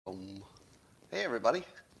Um, hey, everybody.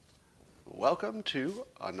 Welcome to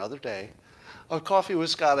another day of Coffee with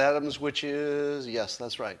Scott Adams, which is, yes,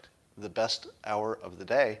 that's right, the best hour of the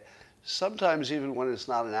day. Sometimes even when it's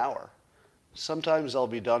not an hour. Sometimes I'll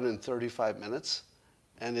be done in 35 minutes,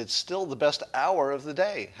 and it's still the best hour of the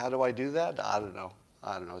day. How do I do that? I don't know.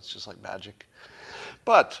 I don't know. It's just like magic.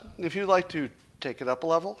 But if you'd like to take it up a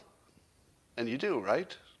level, and you do,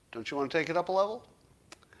 right? Don't you want to take it up a level?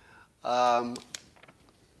 Um,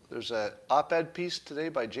 There's an op-ed piece today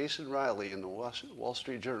by Jason Riley in the Wall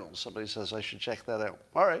Street Journal. Somebody says I should check that out.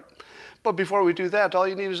 All right. But before we do that, all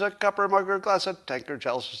you need is a cup or a mug or a glass, a tankard,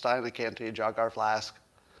 chalice, a stein, a canteen, a jug, or a flask,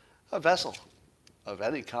 a vessel of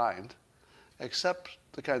any kind, except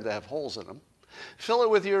the kind that have holes in them. Fill it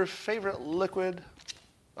with your favorite liquid.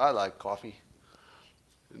 I like coffee.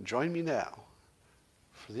 And join me now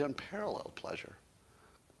for the unparalleled pleasure,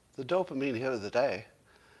 the dopamine hit of the day,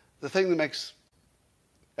 the thing that makes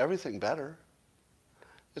everything better.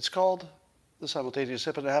 It's called the simultaneous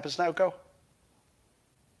sip, and it happens now. Go.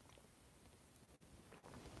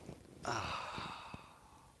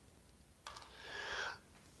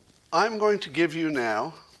 I'm going to give you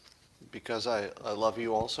now, because I love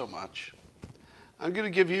you all so much, I'm going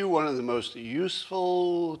to give you one of the most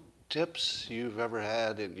useful tips you've ever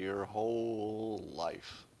had in your whole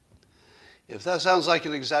life. If that sounds like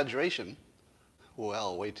an exaggeration,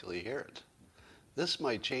 well, wait till you hear it. This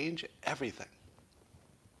might change everything.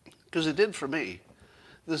 Because it did for me.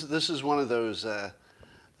 This is one of those, I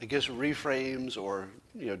guess, reframes or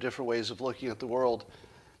different ways of looking at the world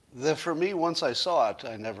that for me, once I saw it,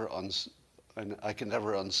 I can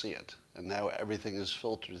never unsee it. And now everything is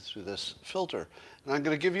filtered through this filter. And I'm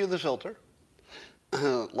going to give you the filter.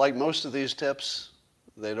 Like most of these tips,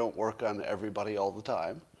 they don't work on everybody all the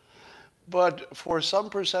time. But for some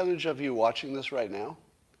percentage of you watching this right now,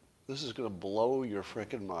 this is going to blow your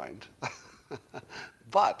frickin' mind.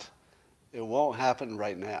 But it won't happen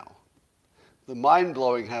right now. The mind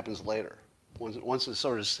blowing happens later. Once it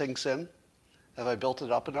sort of sinks in, have I built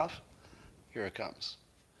it up enough? Here it comes.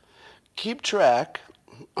 Keep track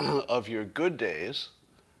of your good days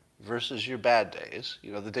versus your bad days.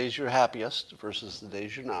 The days you're happiest versus the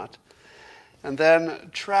days you're not. And then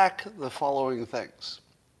track the following things.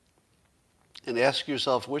 And ask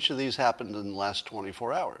yourself which of these happened in the last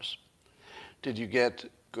 24 hours. Did you get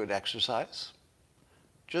good exercise?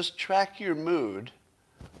 Just track your mood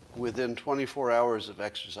within 24 hours of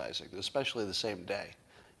exercising, especially the same day.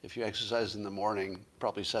 If you exercise in the morning,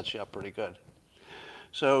 probably sets you up pretty good.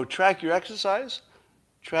 So track your exercise.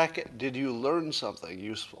 Track it. Did you learn something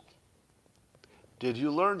useful? Did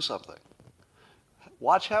you learn something?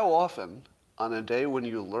 Watch how often on a day when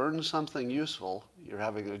you learn something useful, you're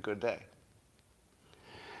having a good day.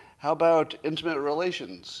 How about intimate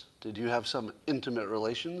relations? Did you have some intimate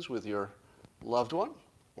relations with your loved one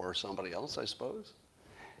or somebody else, I suppose?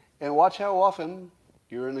 And watch how often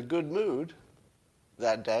you're in a good mood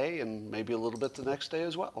that day and maybe a little bit the next day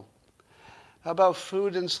as well. How about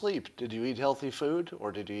food and sleep? Did you eat healthy food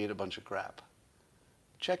or did you eat a bunch of crap?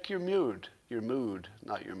 Check your mood,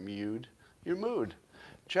 not your mood, your mood.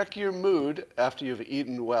 Check your mood after you've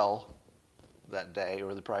eaten well that day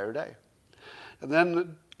or the prior day. And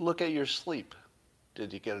then look at your sleep.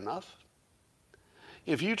 Did you get enough?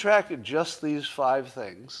 If you track just these 5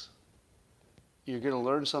 things, you're going to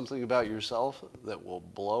learn something about yourself that will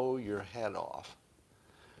blow your head off,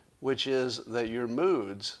 which is that your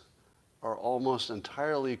moods are almost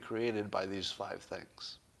entirely created by these 5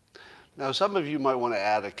 things. Now, some of you might want to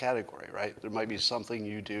add a category, right? There might be something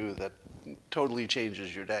you do that totally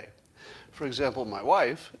changes your day. For example, my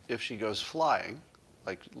wife, if she goes flying,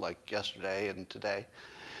 like yesterday and today,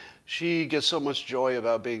 she gets so much joy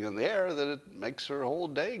about being in the air that it makes her whole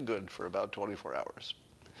day good for about 24 hours.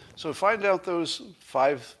 So find out those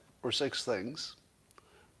 5 or 6 things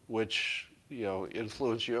which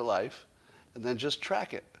influence your life, and then just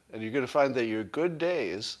track it. And you're going to find that your good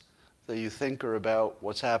days that you think are about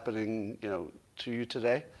what's happening to you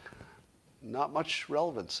today, not much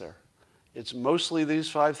relevance there. It's mostly these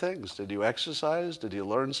 5 things. Did you exercise? Did you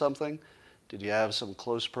learn something? Did you have some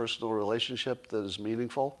close personal relationship that is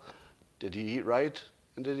meaningful? Did you eat right?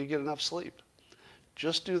 And did you get enough sleep?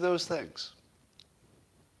 Just do those things.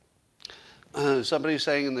 Somebody's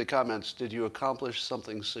saying in the comments, did you accomplish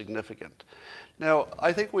something significant? Now,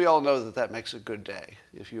 I think we all know that that makes a good day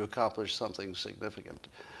if you accomplish something significant.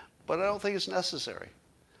 But I don't think it's necessary.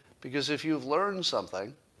 Because if you've learned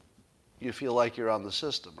something, you feel like you're on the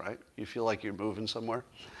system, right? You feel like you're moving somewhere.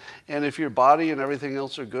 And if your body and everything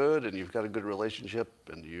else are good and you've got a good relationship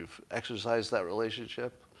and you've exercised that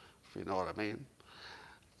relationship, if you know what I mean,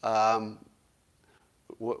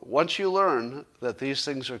 Once you learn that these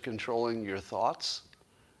things are controlling your thoughts,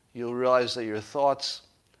 you'll realize that your thoughts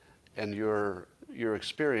and your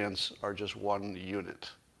experience are just one unit.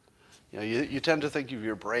 You know, you tend to think of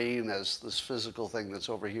your brain as this physical thing that's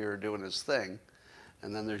over here doing its thing,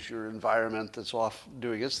 and then there's your environment that's off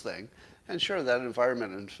doing its thing. And sure, that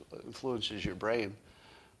environment influences your brain,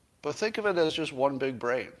 but think of it as just one big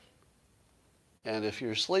brain. And if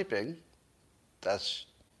you're sleeping, that's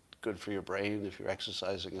good for your brain. If you're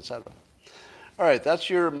exercising, etc. All right, that's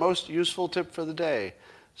your most useful tip for the day.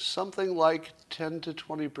 Something like 10 to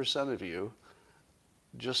 20% of you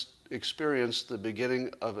just experienced the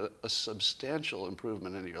beginning of a substantial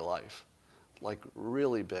improvement in your life, like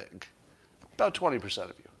really big. About 20%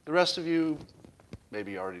 of you. The rest of you,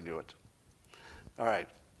 maybe you already knew it. All right.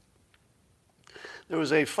 There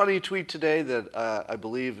was a funny tweet today that I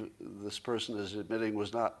believe this person is admitting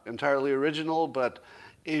was not entirely original, but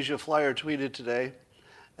Asia Flyer tweeted today,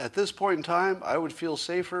 "At this point in time, I would feel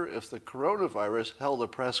safer if the coronavirus held a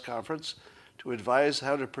press conference to advise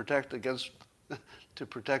how to protect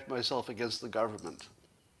myself against the government."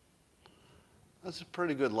 That's a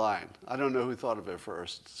pretty good line. I don't know who thought of it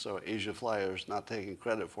first, so Asia Flyer's not taking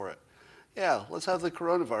credit for it. Yeah, let's have the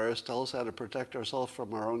coronavirus tell us how to protect ourselves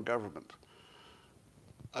from our own government.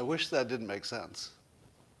 I wish that didn't make sense,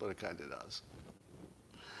 but it kind of does.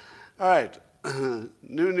 All right.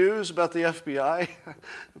 New news about the FBI.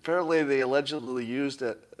 Apparently they allegedly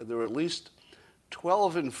there were at least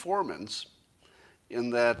 12 informants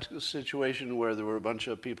in that situation where there were a bunch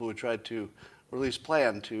of people who tried to, or at least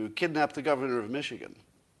planned to, kidnap the governor of Michigan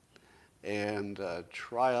and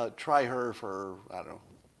try her for, I don't know,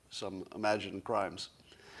 some imagined crimes.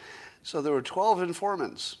 So there were 12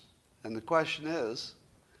 informants, and the question is,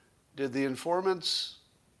 did the informants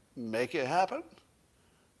make it happen?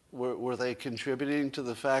 Were they contributing to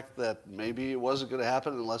the fact that maybe it wasn't going to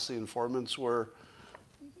happen unless the informants were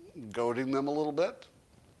goading them a little bit?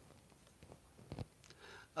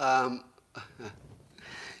 And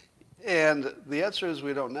the answer is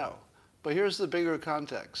we don't know. But here's the bigger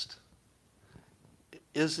context.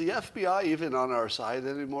 Is the FBI even on our side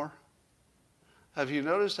anymore? Have you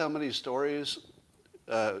noticed how many stories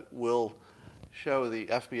will show the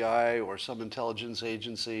FBI or some intelligence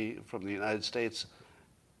agency from the United States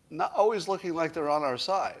not always looking like they're on our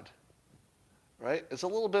side, right? It's a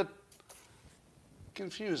little bit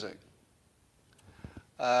confusing.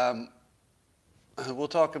 We'll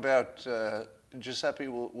talk about, Giuseppe,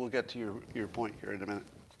 we'll get to your point here in a minute.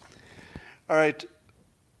 All right,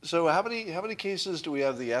 so how many cases do we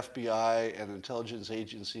have the FBI and intelligence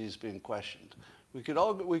agencies being questioned? We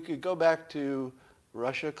could go back to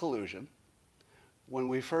Russia collusion, when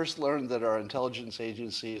we first learned that our intelligence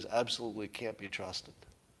agencies absolutely can't be trusted.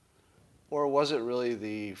 Or was it really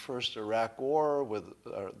the first Iraq war with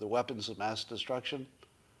the weapons of mass destruction?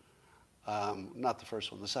 Not the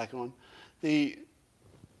first one, the second one.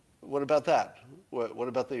 What about that? What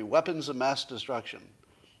about the weapons of mass destruction?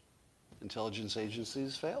 Intelligence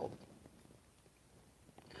agencies failed.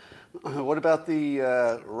 What about the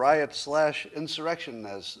riot/insurrection,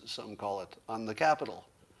 as some call it, on the Capitol?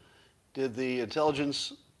 Did the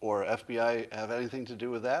intelligence or FBI have anything to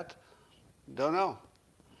do with that? Don't know.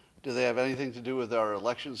 Do they have anything to do with our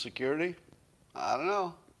election security? I don't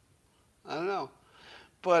know.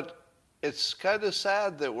 But it's kind of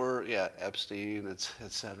sad that Epstein,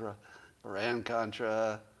 et cetera,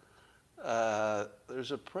 Iran-Contra.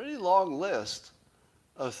 There's a pretty long list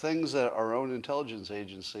of things that our own intelligence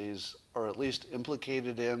agencies are at least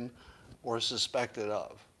implicated in or suspected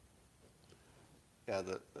of.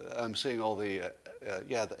 I'm seeing all the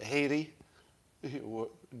Haiti.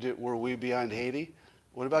 Were we behind Haiti?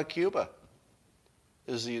 What about Cuba?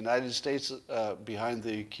 Is the United States behind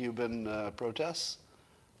the Cuban protests?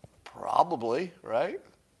 Probably, right?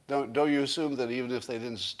 Don't you assume that even if they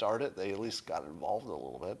didn't start it, they at least got involved a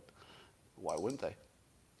little bit? Why wouldn't they?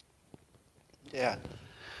 Yeah.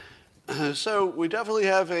 So we definitely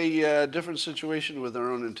have a different situation with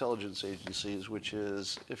our own intelligence agencies, which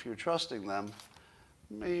is if you're trusting them,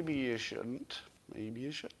 maybe you shouldn't. Maybe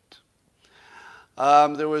you shouldn't.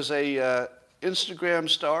 There was a Instagram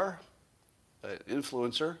star,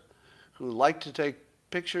 influencer, who liked to take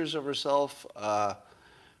pictures of herself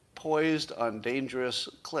poised on dangerous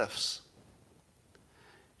cliffs.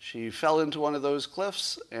 She fell into one of those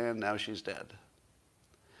cliffs, and now she's dead.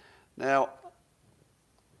 Now,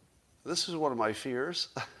 this is one of my fears,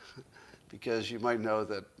 because you might know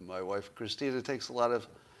that my wife Christina takes a lot of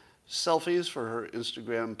selfies for her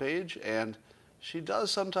Instagram page, and she does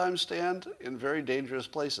sometimes stand in very dangerous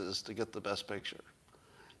places to get the best picture.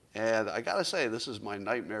 And I gotta say, this is my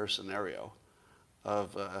nightmare scenario.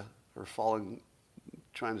 of her falling,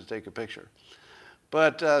 trying to take a picture.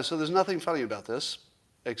 But so there's nothing funny about this,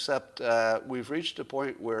 except we've reached a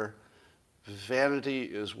point where vanity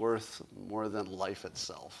is worth more than life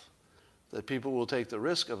itself. That people will take the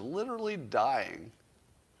risk of literally dying,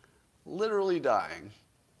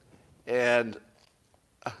 and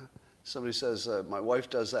somebody says, my wife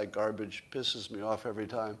does that garbage, pisses me off every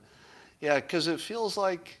time. Yeah, because it feels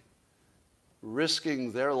like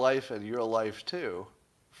risking their life and your life too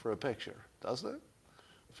for a picture, doesn't it?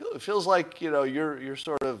 It feels like, you're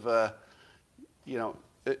sort of,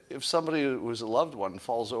 if somebody who's a loved one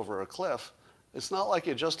falls over a cliff, it's not like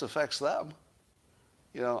it just affects them.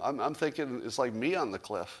 I'm thinking it's like me on the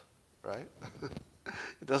cliff, right?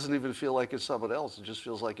 It doesn't even feel like it's someone else. It just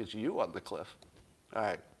feels like it's you on the cliff. All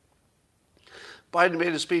right. Biden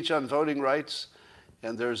made a speech on voting rights,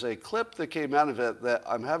 and there's a clip that came out of it that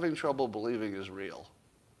I'm having trouble believing is real.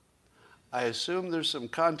 I assume there's some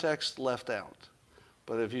context left out.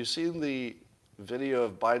 But have you seen the video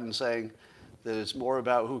of Biden saying that it's more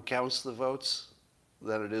about who counts the votes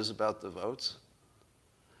than it is about the votes?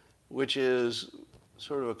 Which is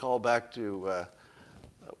sort of a callback to,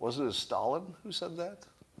 wasn't it Stalin who said that?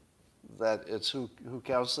 That it's who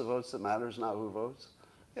counts the votes that matters, not who votes?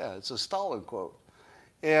 Yeah, it's a Stalin quote.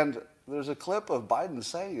 And there's a clip of Biden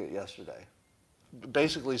saying it yesterday,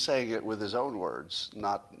 basically saying it with his own words,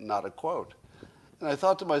 not a quote. And I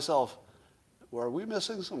thought to myself, well, are we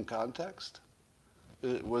missing some context?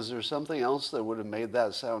 Was there something else that would have made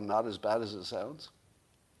that sound not as bad as it sounds?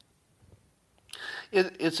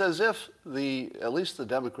 It's as if at least the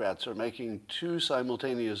Democrats are making two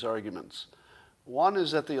simultaneous arguments. One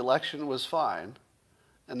is that the election was fine,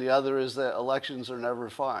 and the other is that elections are never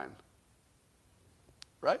fine.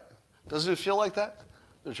 Right? Doesn't it feel like that?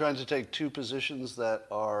 They're trying to take two positions that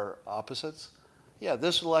are opposites. Yeah,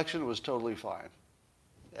 this election was totally fine.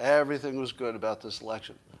 Everything was good about this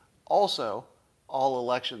election. Also, all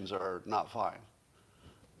elections are not fine.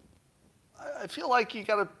 I feel like you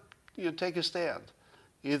got to take a stand.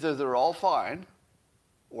 Either they're all fine,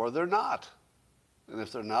 or they're not. And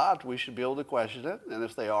if they're not, we should be able to question it. And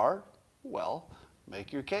if they are, well,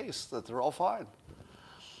 make your case that they're all fine.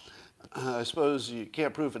 I suppose you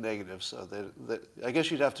can't prove a negative, so I guess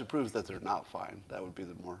you'd have to prove that they're not fine. That would be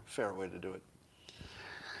the more fair way to do it.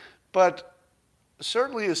 But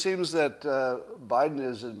certainly it seems that Biden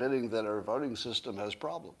is admitting that our voting system has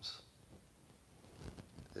problems.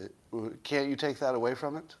 Can't you take that away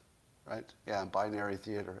from it? Right? Yeah, binary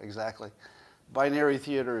theater, exactly. Binary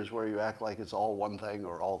theater is where you act like it's all one thing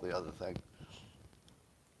or all the other thing.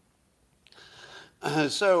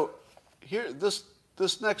 So here, this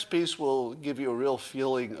next piece will give you a real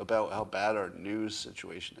feeling about how bad our news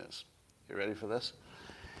situation is. You ready for this?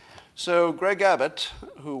 So Greg Abbott,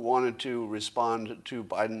 who wanted to respond to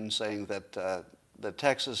Biden saying that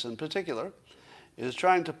Texas in particular is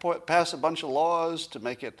trying to pass a bunch of laws to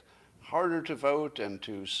make it harder to vote and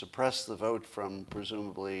to suppress the vote from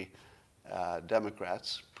presumably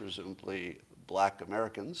Democrats, presumably black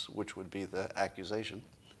Americans, which would be the accusation.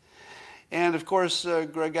 And of course,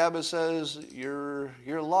 Greg Abbott says, you're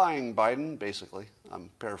lying, Biden, basically. I'm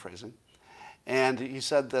paraphrasing. And he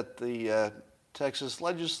said that the Texas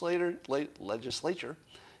legislature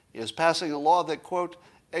is passing a law that, quote,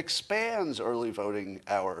 expands early voting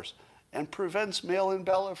hours and prevents mail-in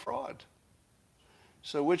ballot fraud.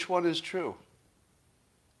 So which one is true?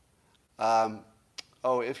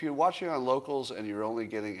 If you're watching on Locals and you're only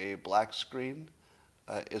getting a black screen,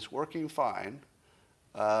 it's working fine.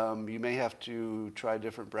 You may have to try a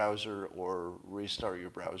different browser or restart your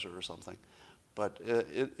browser or something. But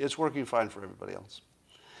it's working fine for everybody else.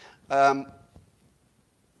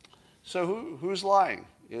 So who's lying?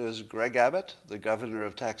 Is Greg Abbott, the governor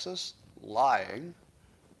of Texas, lying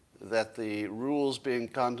that the rules being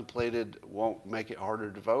contemplated won't make it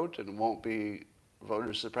harder to vote and won't be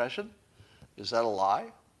voter suppression? Is that a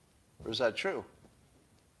lie? Or is that true?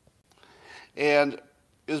 And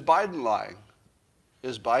is Biden lying?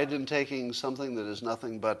 Is Biden taking something that is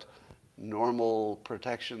nothing but normal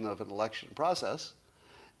protection of an election process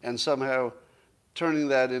and somehow turning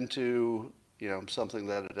that into, something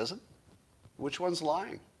that it isn't? Which one's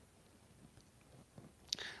lying?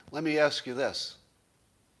 Let me ask you this.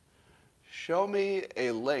 Show me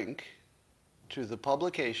a link to the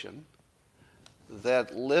publication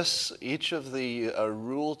that lists each of the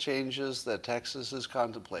rule changes that Texas is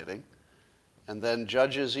contemplating and then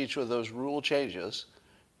judges each of those rule changes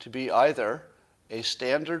to be either a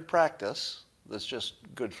standard practice that's just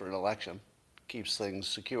good for an election, keeps things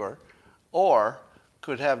secure, or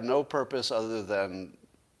could have no purpose other than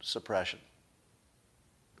suppression.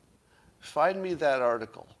 Find me that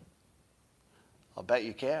article. I'll bet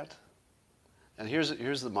you can't. And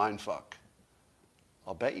here's the mind fuck.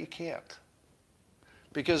 I'll bet you can't.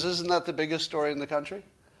 Because isn't that the biggest story in the country?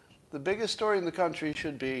 The biggest story in the country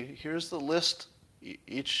should be, here's the list,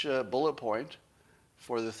 each bullet point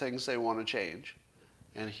for the things they want to change.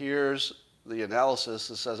 And here's the analysis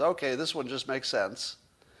that says, okay, this one just makes sense.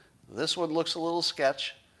 This one looks a little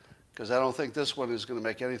sketch, because I don't think this one is going to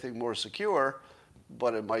make anything more secure,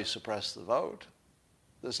 but it might suppress the vote.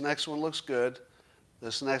 This next one looks good.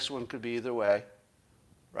 This next one could be either way,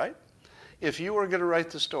 right? If you were going to write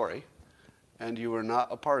the story and you were not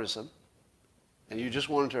a partisan and you just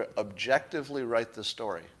wanted to objectively write the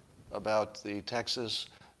story about the Texas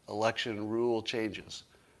election rule changes,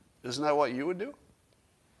 isn't that what you would do?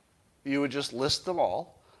 You would just list them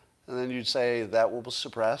all, and then you'd say that will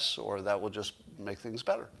suppress or that will just make things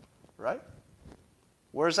better, right?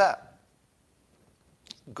 Where's that?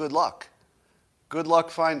 Good luck. Good luck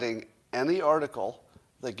finding any article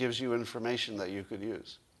that gives you information that you could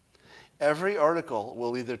use. Every article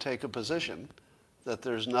will either take a position that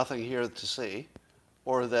there's nothing here to see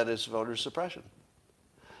or that it's voter suppression.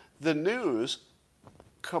 The news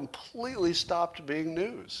completely stopped being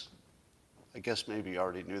news. I guess maybe you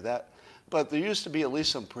already knew that. But there used to be at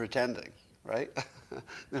least some pretending, right?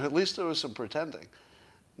 At least there was some pretending.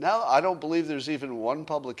 Now I don't believe there's even one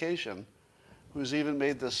publication who's even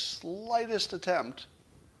made the slightest attempt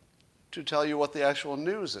to tell you what the actual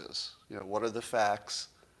news is. You know, what are the facts?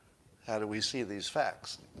 How do we see these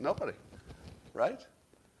facts? Nobody, right?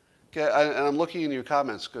 Okay, and I'm looking in your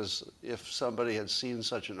comments because if somebody had seen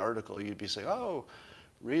such an article, you'd be saying, oh,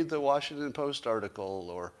 read the Washington Post article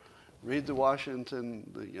or read the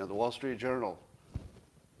the Wall Street Journal.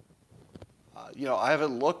 I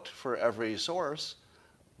haven't looked for every source,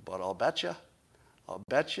 but I'll bet you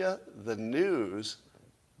the news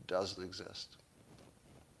doesn't exist.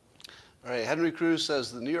 All right, Henry Cruz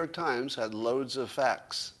says the New York Times had loads of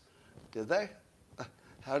facts. Did they?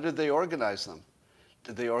 How did they organize them?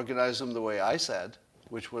 Did they organize them the way I said,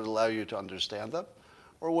 which would allow you to understand them?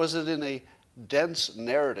 Or was it in a dense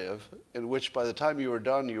narrative in which by the time you were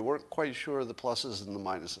done, you weren't quite sure of the pluses and the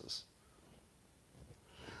minuses?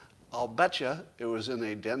 I'll bet you it was in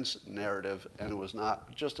a dense narrative and it was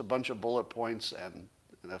not just a bunch of bullet points and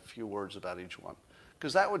a few words about each one.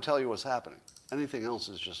 Because that would tell you what's happening. Anything else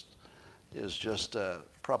is just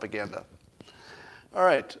propaganda. All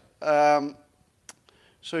right.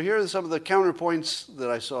 So here are some of the counterpoints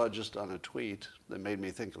that I saw just on a tweet that made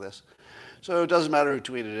me think of this. So it doesn't matter who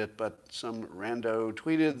tweeted it, but some rando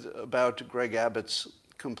tweeted about Greg Abbott's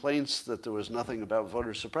complaints that there was nothing about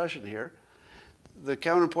voter suppression here. The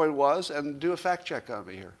counterpoint was, and do a fact check on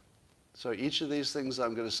me here. So each of these things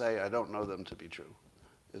I'm going to say, I don't know them to be true.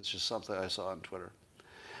 It's just something I saw on Twitter.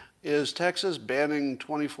 Is Texas banning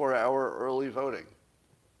 24-hour early voting?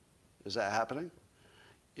 Is that happening?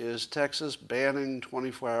 Is Texas banning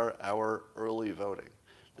 24-hour early voting?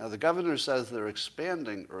 Now, the governor says they're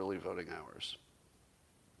expanding early voting hours.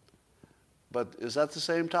 But is that the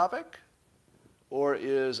same topic? Or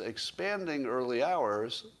is expanding early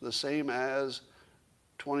hours the same as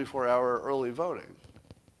 24-hour early voting?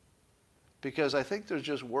 Because I think there's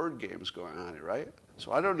just word games going on here, right?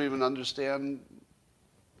 So I don't even understand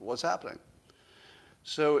what's happening.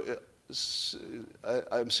 So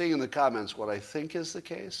I'm seeing in the comments what I think is the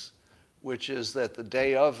case, which is that the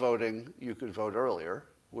day of voting, you could vote earlier,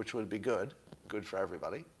 which would be good for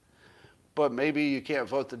everybody. But maybe you can't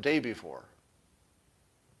vote the day before.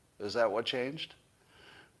 Is that what changed?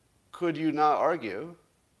 Could you not argue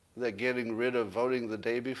that getting rid of voting the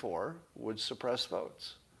day before would suppress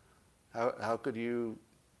votes? How would you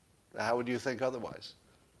think otherwise?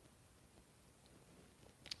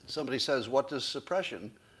 Somebody says, what does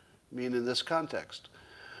suppression mean in this context?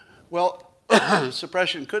 Well,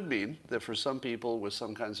 suppression could mean that for some people with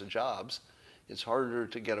some kinds of jobs, it's harder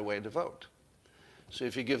to get away to vote. So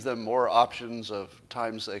if you give them more options of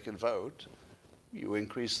times they can vote, you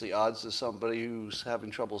increase the odds that somebody who's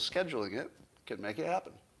having trouble scheduling it can make it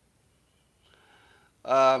happen.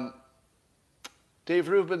 Dave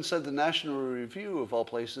Rubin said the National Review, of all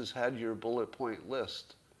places, had your bullet point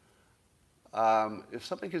list. If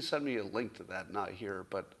somebody could send me a link to that, not here,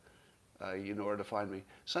 but you know where to find me.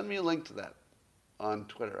 Send me a link to that on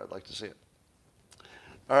Twitter. I'd like to see it.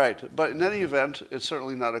 All right, but in any event, it's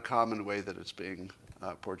certainly not a common way that it's being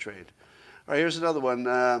portrayed. All right, here's another one.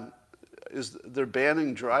 They're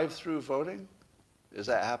banning drive-through voting? Is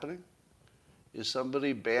that happening? Is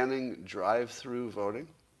somebody banning drive-through voting?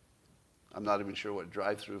 I'm not even sure what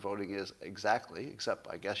drive-through voting is exactly, except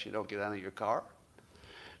I guess you don't get out of your car.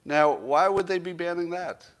 Now, why would they be banning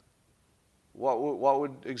that? What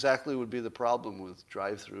would exactly would be the problem with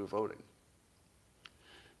drive-through voting?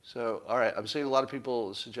 So, all right, I'm seeing a lot of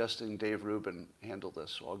people suggesting Dave Rubin handle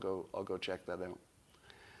this, so I'll go check that out.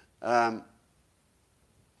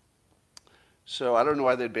 So I don't know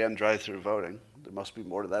why they'd ban drive-through voting. There must be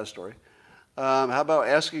more to that story. How about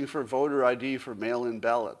asking for voter ID for mail-in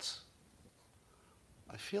ballots?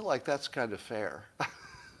 I feel like that's kind of fair.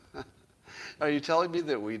 Are you telling me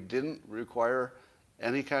that we didn't require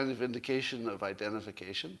any kind of indication of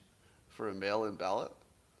identification for a mail-in ballot?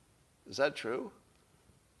 Is that true?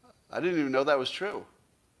 I didn't even know that was true.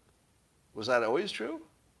 Was that always true?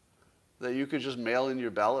 That you could just mail in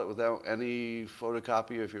your ballot without any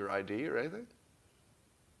photocopy of your ID or anything?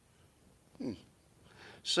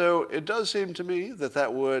 So it does seem to me that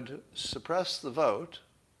that would suppress the vote,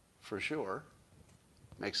 for sure.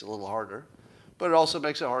 Makes it a little harder. But it also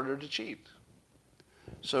makes it harder to cheat.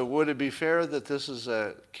 So would it be fair that this is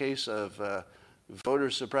a case of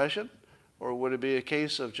voter suppression? Or would it be a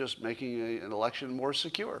case of just making an election more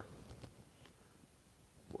secure?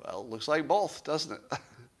 Well, it looks like both, doesn't it?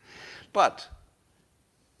 But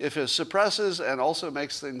if it suppresses and also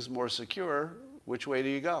makes things more secure, which way do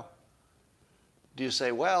you go? Do you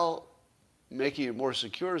say, well, making it more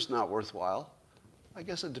secure is not worthwhile? I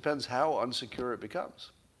guess it depends how unsecure it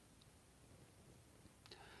becomes.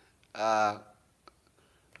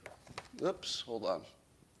 Oops, hold on.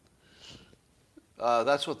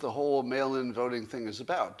 That's what the whole mail-in voting thing is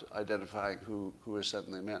about, identifying who is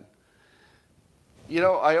sending them in. You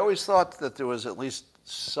know, I always thought that there was at least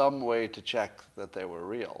some way to check that they were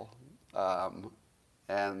real.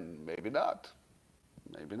 And maybe not.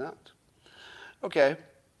 Maybe not. Okay.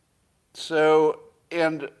 So,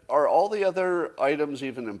 and are all the other items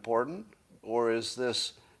even important? Or is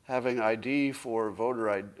this having ID for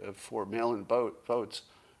for mail-in votes,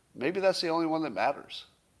 maybe that's the only one that matters?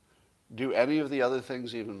 Do any of the other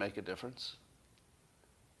things even make a difference?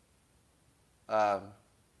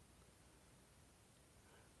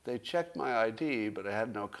 They checked my ID, but I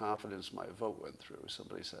had no confidence my vote went through,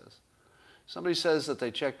 somebody says. Somebody says that they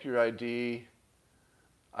checked your ID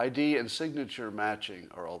and signature matching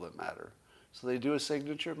are all that matter. So they do a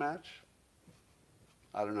signature match?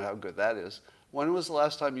 I don't know how good that is. When was the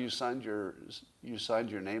last time you signed your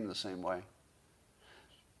name the same way?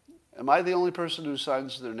 Am I the only person who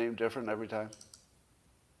signs their name different every time?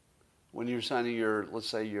 When you're signing your, let's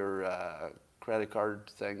say your credit card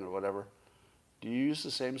thing or whatever, do you use the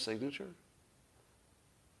same signature?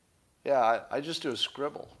 Yeah, I just do a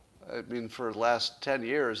scribble. I mean, for the last 10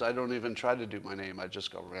 years, I don't even try to do my name. I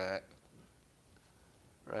just go,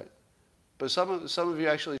 right? But some of you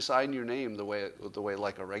actually sign your name the way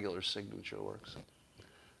like a regular signature works.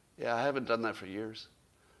 Yeah, I haven't done that for years.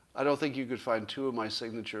 I don't think you could find 2 of my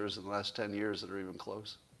signatures in the last 10 years that are even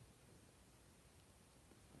close.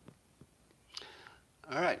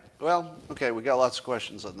 All right. Well, okay, we got lots of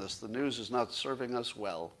questions on this. The news is not serving us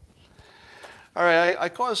well. All right, I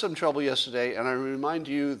caused some trouble yesterday, and I remind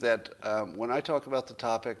you that when I talk about the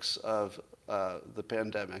topics of the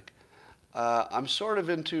pandemic, I'm sort of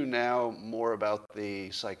into now more about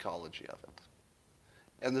the psychology of it.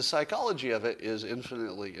 And the psychology of it is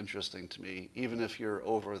infinitely interesting to me, even if you're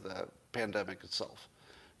over the pandemic itself.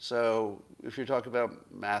 So if you're talking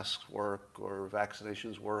about masks work or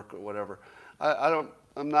vaccinations work or whatever,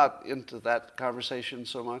 I'm not into that conversation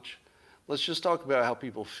so much. Let's just talk about how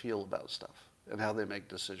people feel about stuff and how they make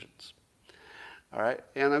decisions. All right,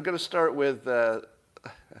 and I'm going to start with a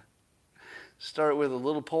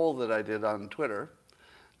little poll that I did on Twitter.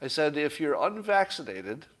 I said, if you're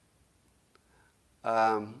unvaccinated,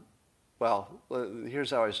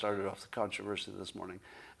 here's how I started off the controversy this morning.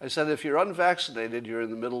 I said, if you're unvaccinated, you're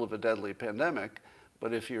in the middle of a deadly pandemic,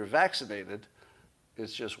 but if you're vaccinated,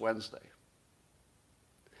 it's just Wednesday.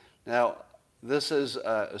 Now, this is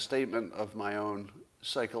a statement of my own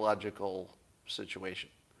psychological situation,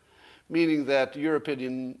 meaning that your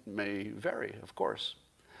opinion may vary, of course.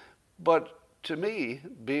 But to me,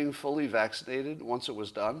 being fully vaccinated, once it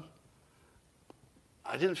was done,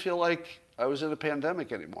 I didn't feel like I was in a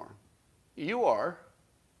pandemic anymore. You are.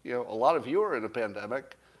 You know, a lot of you are in a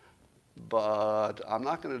pandemic, but I'm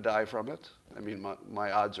not going to die from it. I mean,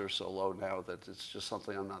 my odds are so low now that it's just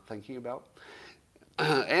something I'm not thinking about.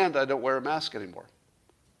 And I don't wear a mask anymore.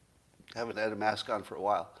 I haven't had a mask on for a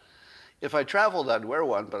while. If I traveled, I'd wear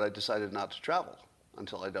one, but I decided not to travel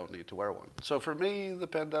until I don't need to wear one. So for me, the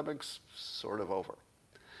pandemic's sort of over.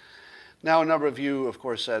 Now, a number of you, of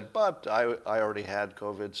course, said, but I already had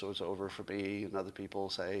COVID, so it's over for me. And other people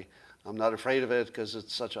say, I'm not afraid of it because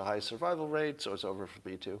it's such a high survival rate, so it's over for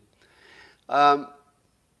me too.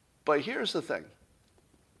 But here's the thing.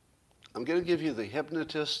 I'm going to give you the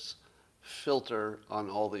hypnotist's filter on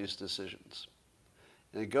all these decisions.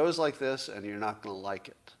 And it goes like this, and you're not going to like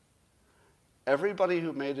it. Everybody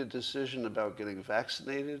who made a decision about getting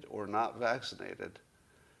vaccinated or not vaccinated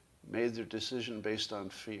made their decision based on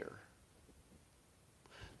fear.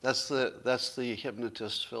 That's the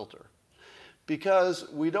hypnotist filter. Because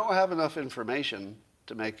we don't have enough information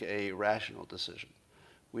to make a rational decision.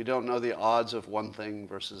 We don't know the odds of one thing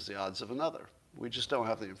versus the odds of another. We just don't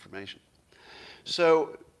have the information.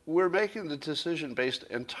 So we're making the decision based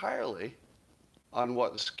entirely on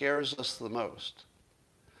what scares us the most.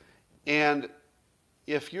 And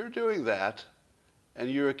if you're doing that and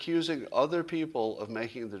you're accusing other people of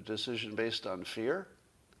making the decision based on fear,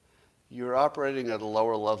 you're operating at a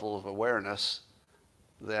lower level of awareness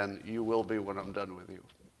than you will be when I'm done with you.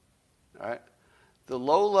 All right? The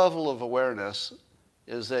low level of awareness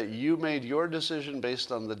is that you made your decision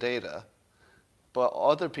based on the data, but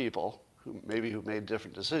other people, who made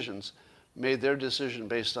different decisions, made their decision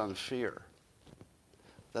based on fear.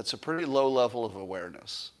 That's a pretty low level of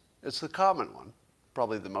awareness. It's the common one,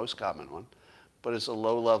 probably the most common one, but it's a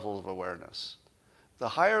low level of awareness. The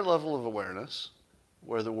higher level of awareness,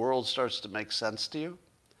 where the world starts to make sense to you,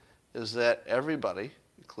 is that everybody,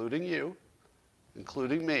 including you,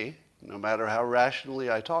 including me, no matter how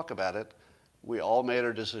rationally I talk about it, we all made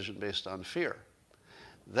our decision based on fear.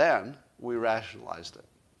 Then we rationalized it.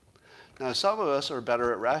 Now, some of us are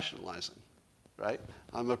better at rationalizing, right?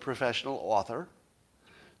 I'm a professional author,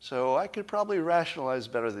 so I could probably rationalize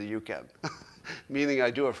better than you can, meaning I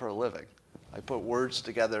do it for a living. I put words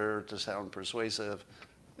together to sound persuasive.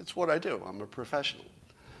 It's what I do. I'm a professional.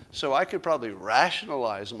 So I could probably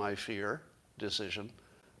rationalize my fear decision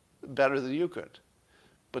better than you could.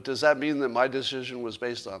 But does that mean that my decision was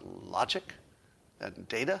based on logic and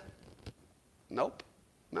data? Nope.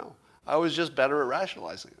 No. I was just better at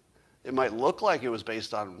rationalizing it. It might look like it was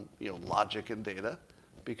based on logic and data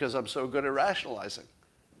because I'm so good at rationalizing.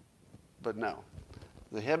 But no.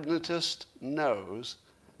 The hypnotist knows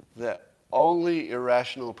that only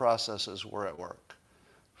irrational processes were at work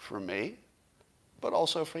for me, but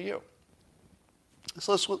also for you.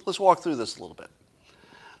 So let's walk through this a little bit.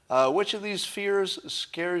 Which of these fears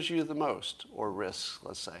scares you the most, or risks,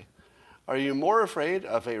 let's say? Are you more afraid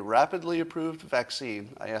of a rapidly approved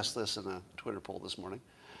vaccine? I asked this in a Twitter poll this morning.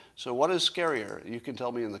 So what is scarier? You can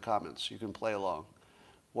tell me in the comments. You can play along.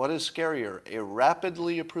 What is scarier, a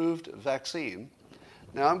rapidly approved vaccine?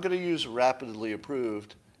 Now I'm going to use rapidly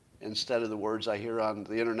approved instead of the words I hear on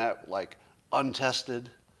the internet like untested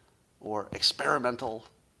or experimental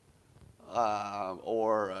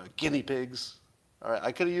or guinea pigs. All right,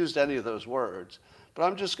 I could have used any of those words, but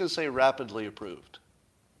I'm just going to say rapidly approved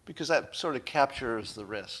because that sort of captures the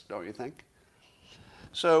risk, don't you think?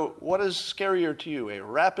 So what is scarier to you, a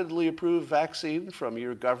rapidly approved vaccine from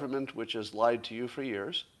your government which has lied to you for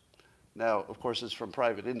years? Now, of course, it's from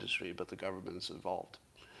private industry, but the government is involved.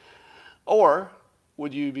 Or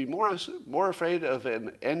would you be more afraid of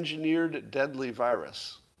an engineered deadly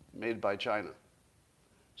virus made by China?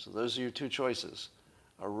 So those are your two choices.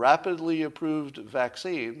 A rapidly approved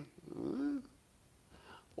vaccine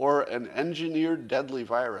or an engineered deadly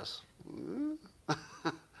virus.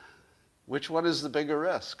 Which one is the bigger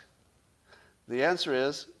risk? The answer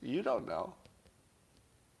is you don't know.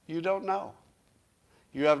 You don't know.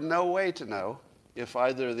 You have no way to know if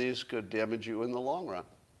either of these could damage you in the long run.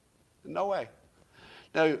 No way.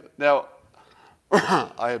 Now,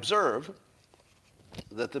 I observe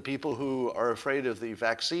that the people who are afraid of the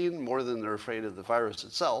vaccine more than they're afraid of the virus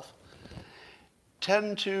itself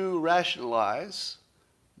tend to rationalize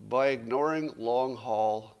by ignoring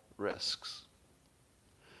long-haul risks.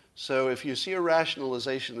 So if you see a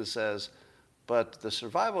rationalization that says, but the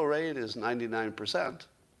survival rate is 99%,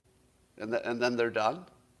 and then they're done,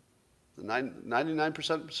 the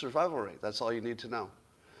 99% survival rate, that's all you need to know.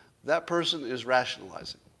 That person is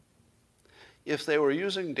rationalizing. If they were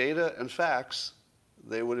using data and facts,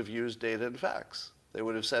 they would have used data and facts. They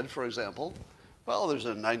would have said, for example, well, there's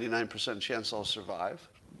a 99% chance I'll survive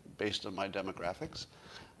based on my demographics,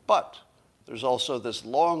 but there's also this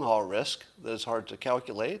long-haul risk that's hard to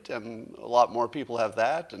calculate, and a lot more people have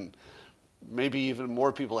that, and maybe even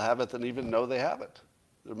more people have it than even know they have it.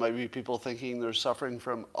 There might be people thinking they're suffering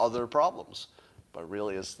from other problems, but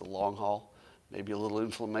really it's the long haul. Maybe a little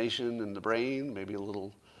inflammation in the brain, maybe a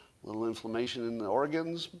little inflammation in the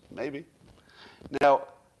organs, maybe. Now,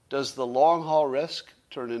 does the long-haul risk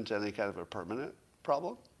turn into any kind of a permanent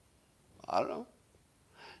problem? I don't know.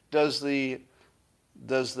 Does the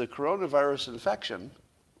coronavirus infection,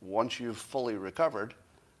 once you've fully recovered,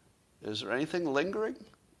 is there anything lingering?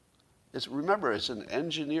 Remember, it's an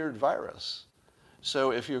engineered virus.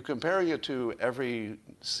 So if you're comparing it to every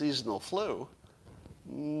seasonal flu,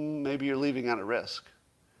 maybe you're leaving out a risk.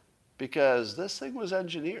 Because this thing was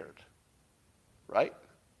engineered, right?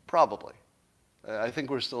 Probably. I think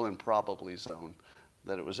we're still in probably zone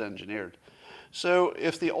that it was engineered. So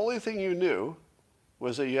if the only thing you knew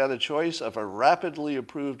was that you had a choice of a rapidly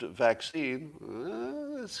approved vaccine,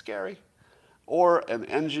 it's scary, or an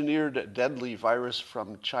engineered deadly virus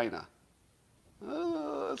from China,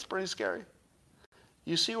 that's pretty scary.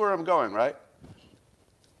 You see where I'm going, right?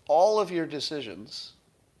 All of your decisions,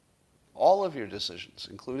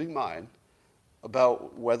 including mine,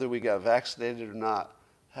 about whether we got vaccinated or not,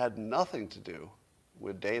 had nothing to do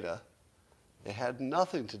with data. It had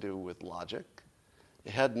nothing to do with logic.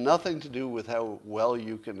 It had nothing to do with how well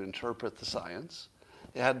you can interpret the science.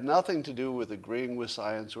 It had nothing to do with agreeing with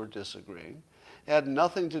science or disagreeing. It had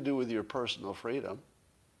nothing to do with your personal freedom.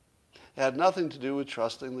 It had nothing to do with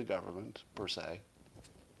trusting the government, per se.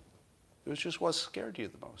 It was just what scared you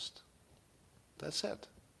the most. That's it.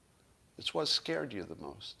 It's what scared you the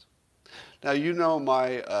most. Now, you know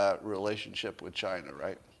my relationship with China,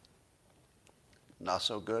 right? Not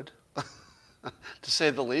so good, to say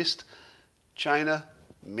the least. China,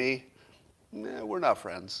 me, we're not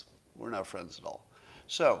friends. We're not friends at all.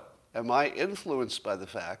 So, am I influenced by the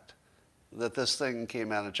fact that this thing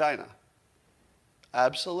came out of China?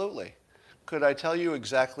 Absolutely. Could I tell you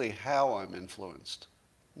exactly how I'm influenced?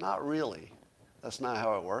 Not really. That's not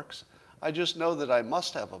how it works. I just know that I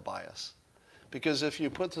must have a bias. Because if you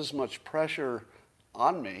put this much pressure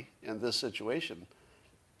on me in this situation,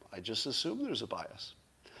 I just assume there's a bias.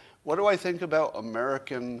 What do I think about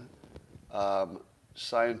American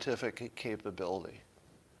scientific capability?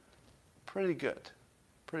 Pretty good.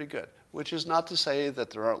 Pretty good. Which is not to say that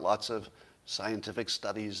there aren't lots of scientific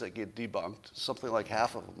studies that get debunked. Something like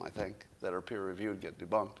half of them, I think, that are peer-reviewed get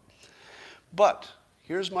debunked. But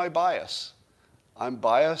here's my bias. I'm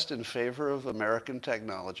biased in favor of American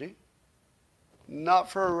technology,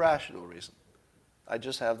 not for a rational reason. I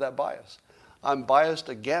just have that bias. I'm biased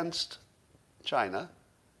against China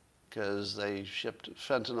because they shipped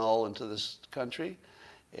fentanyl into this country,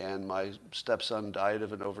 and my stepson died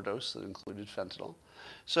of an overdose that included fentanyl.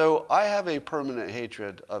 So I have a permanent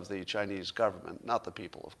hatred of the Chinese government, not the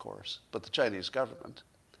people, of course, but the Chinese government.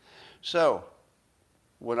 So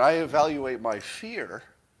when I evaluate my fear,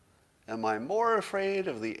 am I more afraid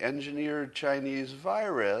of the engineered Chinese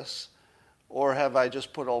virus, or have I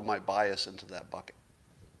just put all my bias into that bucket?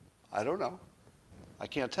 I don't know. I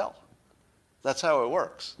can't tell. That's how it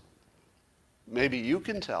works. Maybe you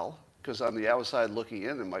can tell, because on the outside looking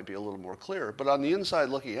in, it might be a little more clear. But on the inside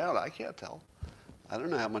looking out, I can't tell. I don't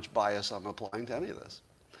know how much bias I'm applying to any of this.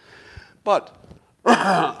 But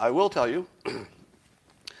I will tell you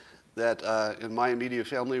that in my immediate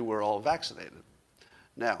family, we're all vaccinated.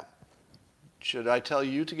 Now, should I tell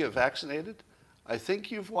you to get vaccinated? I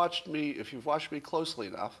think you've watched me, if you've watched me closely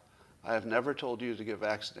enough, I have never told you to get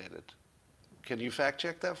vaccinated. Can you fact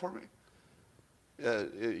check that for me?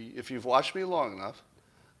 If you've watched me long enough,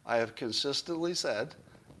 I have consistently said,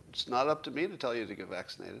 it's not up to me to tell you to get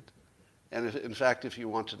vaccinated. And if, in fact, if you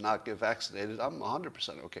want to not get vaccinated, I'm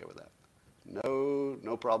 100% okay with that.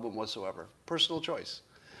 No problem whatsoever. Personal choice.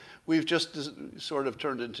 We've just sort of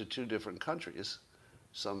turned into two different countries.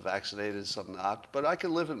 Some vaccinated, some not. But I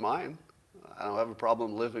can live in mine. I don't have a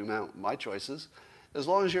problem living out my choices. As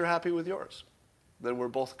long as you're happy with yours, then we're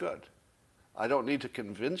both good. I don't need to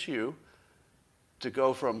convince you to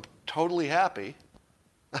go from totally happy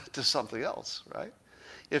to something else, right?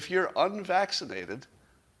 If you're unvaccinated,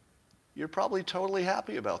 you're probably totally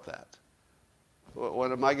happy about that.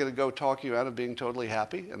 What, am I going to go talk you out of being totally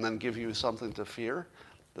happy and then give you something to fear,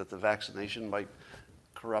 that the vaccination might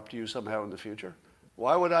corrupt you somehow in the future?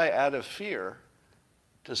 Why would I add a fear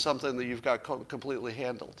to something that you've got completely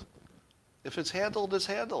handled? If it's handled, it's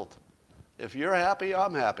handled. If you're happy,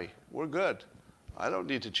 I'm happy. We're good. I don't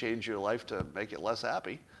need to change your life to make it less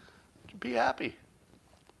happy. Be happy.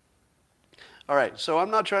 All right, so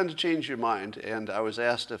I'm not trying to change your mind, and I was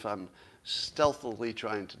asked if I'm stealthily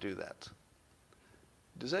trying to do that.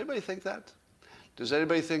 Does anybody think that? Does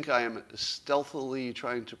anybody think I am stealthily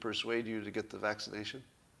trying to persuade you to get the vaccination?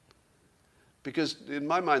 Because in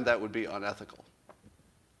my mind, that would be unethical.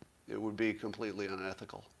 It would be completely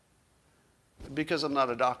unethical. Because I'm not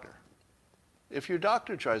a doctor. If your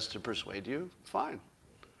doctor tries to persuade you, fine.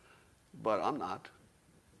 But I'm not.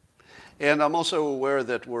 And I'm also aware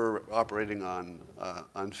that we're operating on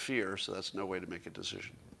fear, so that's no way to make a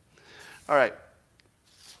decision. All right.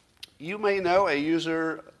 You may know a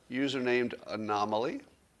user named Anomaly.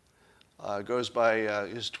 Goes by,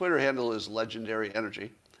 his Twitter handle is Legendary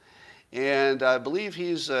Energy. And I believe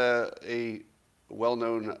he's a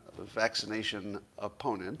well-known vaccination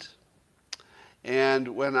opponent. And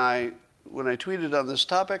when I tweeted on this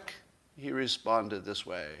topic, he responded this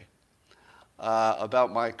way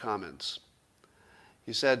about my comments.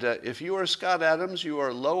 He said, if you are Scott Adams, you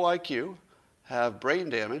are low IQ, have brain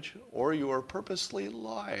damage, or you are purposely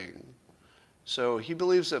lying. So he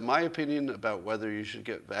believes that my opinion about whether you should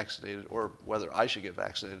get vaccinated, or whether I should get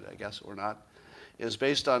vaccinated, I guess, or not, is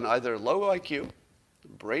based on either low IQ,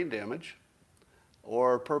 brain damage,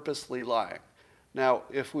 or purposely lying. Now,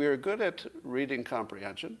 if we are good at reading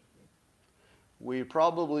comprehension, we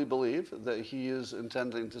probably believe that he is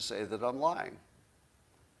intending to say that I'm lying,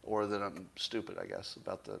 or that I'm stupid, I guess,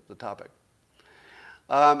 about the topic.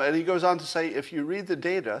 And he goes on to say, if you read the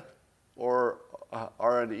data, or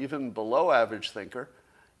are an even below average thinker,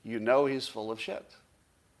 you know he's full of shit.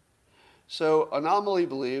 So Anomaly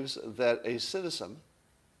believes that a citizen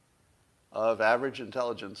of average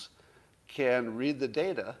intelligence can read the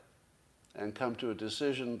data and come to a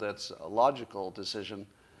decision that's a logical decision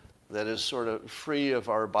that is sort of free of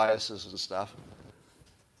our biases and stuff.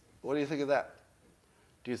 What do you think of that?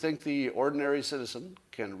 Do you think the ordinary citizen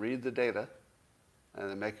can read the data and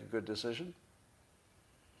then make a good decision?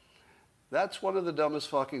 That's one of the dumbest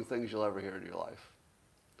fucking things you'll ever hear in your life.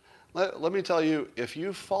 Let me tell you, if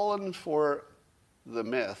you've fallen for the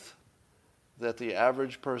myth that the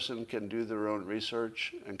average person can do their own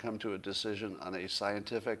research and come to a decision on a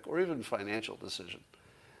scientific or even financial decision,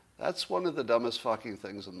 that's one of the dumbest fucking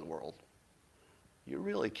things in the world. You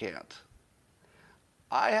really can't.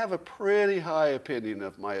 I have a pretty high opinion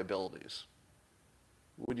of my abilities.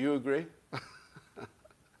 Would you agree?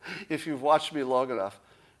 If you've watched me long enough,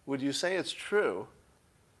 would you say it's true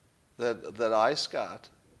that I, Scott,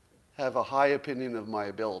 have a high opinion of my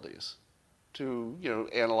abilities to,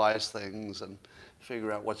 analyze things and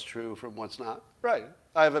figure out what's true from what's not? Right.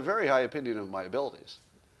 I have a very high opinion of my abilities.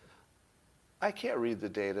 I can't read the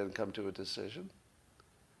data and come to a decision.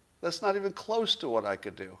 That's not even close to what I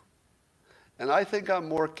could do. And I think I'm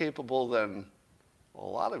more capable than a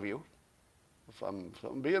lot of you, if I'm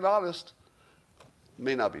being honest. It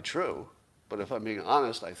may not be true, but if I'm being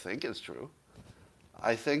honest, I think it's true.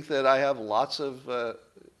 I think that I have lots of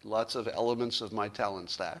elements of my talent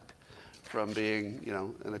stack, from being,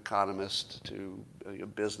 an economist to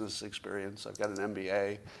business experience. I've got an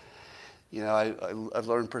MBA. I've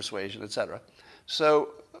learned persuasion, etc. So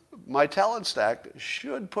my talent stack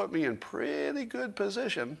should put me in pretty good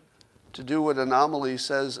position to do what Anomaly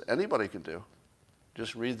says anybody can do.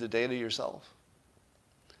 Just read the data yourself.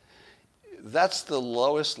 That's the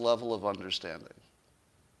lowest level of understanding.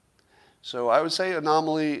 So I would say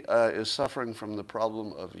Anomaly is suffering from the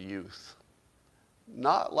problem of youth.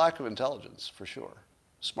 Not lack of intelligence, for sure.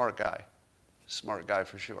 Smart guy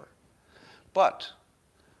for sure. But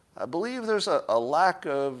I believe there's a lack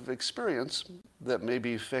of experience that may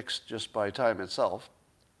be fixed just by time itself.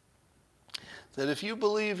 That if you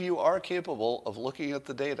believe you are capable of looking at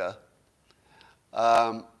the data,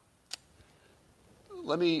 let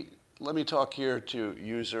me talk here to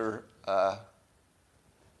user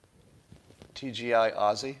TGI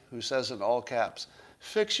Aussie, who says in all caps,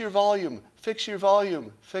 fix your volume, fix your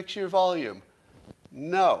volume, fix your volume.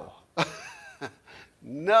 No.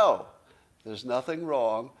 No. There's nothing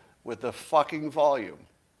wrong with the fucking volume.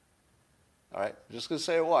 All right? I'm just going to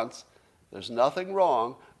say it once. There's nothing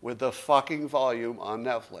wrong with the fucking volume on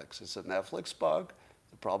Netflix. It's a Netflix bug.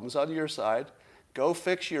 The problem's on your side. Go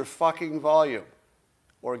fix your fucking volume,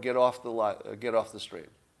 or get off the stream.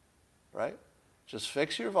 Right? Just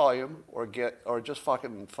fix your volume, or just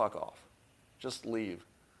fucking fuck off. Just leave.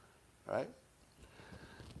 Right?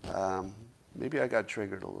 Maybe I got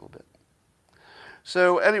triggered a little bit.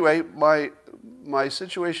 So anyway, my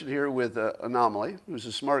situation here with Anomaly, who's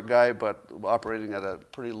a smart guy but operating at a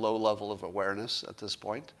pretty low level of awareness at this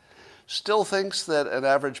point, still thinks that an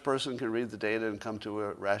average person can read the data and come to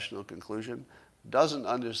a rational conclusion, doesn't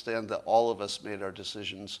understand that all of us made our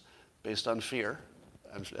decisions based on fear,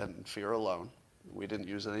 and fear alone. We didn't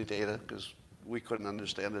use any data because we couldn't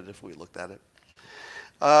understand it if we looked at it.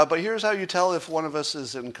 But here's how you tell if one of us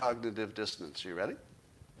is in cognitive dissonance. You ready?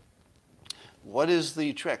 What is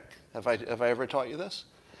the trick? Have I ever taught you this?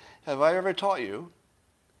 Have I ever taught you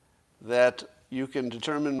that you can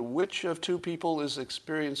determine which of two people is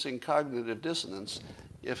experiencing cognitive dissonance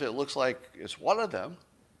if it looks like it's one of them?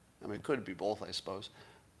 I mean, it could be both, I suppose.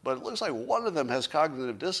 But it looks like one of them has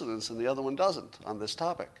cognitive dissonance and the other one doesn't on this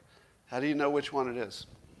topic. How do you know which one it is?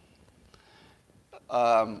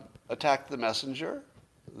 Attack the messenger.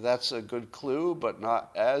 That's a good clue, but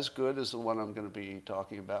not as good as the one I'm going to be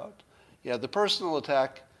talking about. Yeah, the personal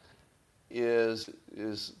attack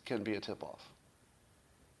can be a tip-off.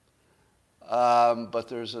 But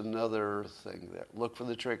there's another thing there. Look for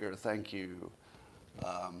the trigger. Thank you.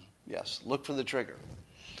 Yes, look for the trigger.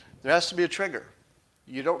 There has to be a trigger.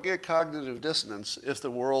 You don't get cognitive dissonance if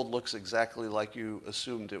the world looks exactly like you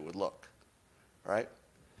assumed it would look, right?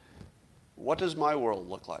 What does my world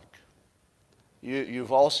look like?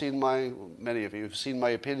 You've all seen many of you have seen my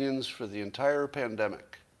opinions for the entire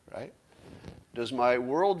pandemic, right? Does my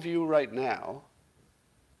worldview right now,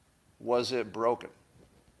 was it broken?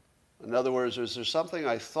 In other words, is there something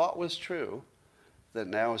I thought was true that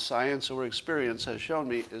now science or experience has shown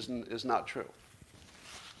me is not true?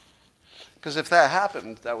 Because if that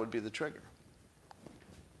happened, that would be the trigger.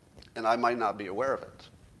 And I might not be aware of it.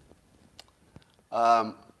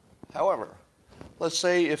 However, let's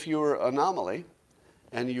say if you were anomaly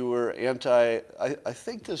and you were I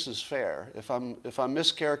think this is fair. If I'm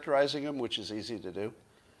mischaracterizing him, which is easy to do,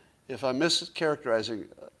 if I'm mischaracterizing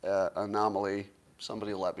anomaly,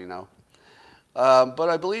 somebody let me know. But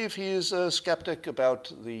I believe he's a skeptic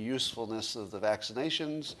about the usefulness of the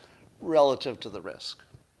vaccinations relative to the risk.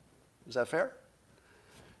 Is that fair?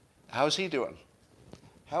 How's he doing?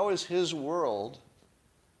 How is his worldview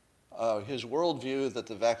that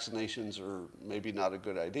the vaccinations are maybe not a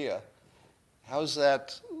good idea, how's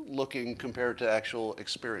that looking compared to actual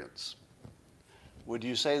experience? Would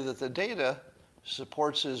you say that the data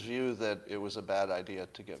supports his view that it was a bad idea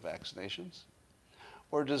to get vaccinations?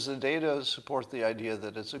 Or does the data support the idea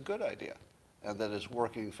that it's a good idea and that it's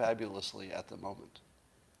working fabulously at the moment?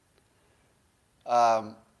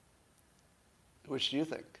 Which do you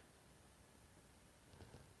think?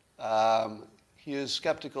 He is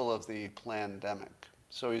skeptical of the plandemic.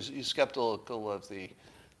 So he's skeptical of the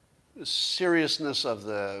seriousness of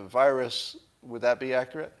the virus. Would that be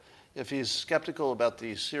accurate? If he's skeptical about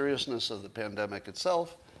the seriousness of the pandemic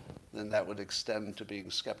itself, then that would extend to being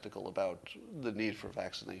skeptical about the need for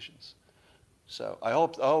vaccinations. So I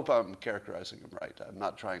hope I'm characterizing him right. I'm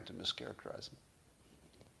not trying to mischaracterize him.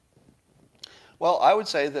 Well, I would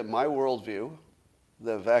say that my worldview,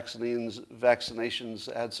 the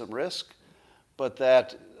vaccinations had some risk, but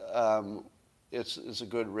that it's a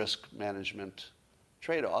good risk management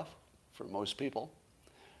trade-off for most people.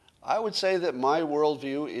 I would say that my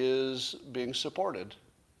worldview is being supported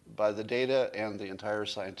by the data and the entire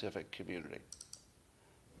scientific community.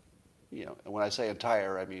 You know, and when I say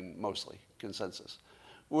entire, I mean mostly consensus.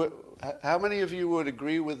 How many of you would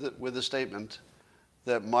agree with the statement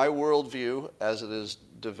that my worldview, as it is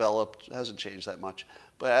developed, hasn't changed that much,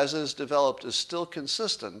 but as it is developed, is still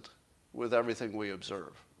consistent with everything we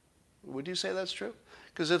observe? Would you say that's true?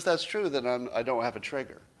 Because if that's true, then I don't have a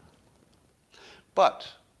trigger. But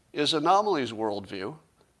is Anomaly's worldview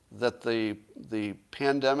that the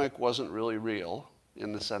pandemic wasn't really real,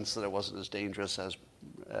 in the sense that it wasn't as dangerous as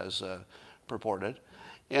purported,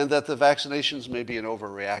 and that the vaccinations may be an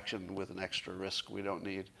overreaction with an extra risk we don't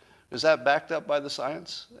need? Is that backed up by the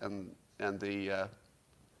science and the?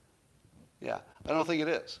 Yeah, I don't think it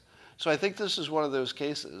is. So I think this is one of those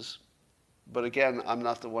cases, but again, I'm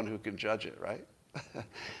not the one who can judge it, right?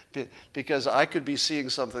 Because I could be seeing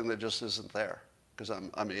something that just isn't there, because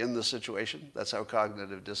I'm in the situation. That's how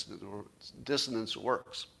cognitive dissonance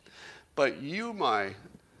works. But you, my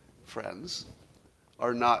friends,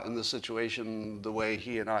 are not in the situation the way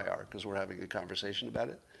he and I are, because we're having a conversation about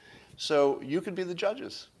it. So you could be the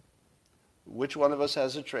judges. Which one of us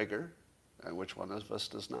has a trigger, and which one of us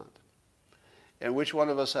does not? And which one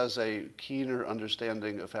of us has a keener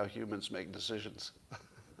understanding of how humans make decisions?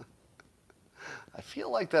 I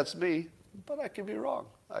feel like that's me, but I could be wrong.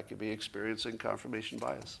 I could be experiencing confirmation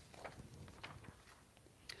bias.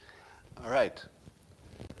 All right.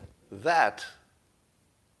 That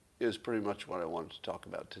is pretty much what I wanted to talk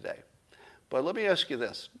about today. But let me ask you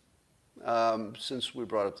this, since we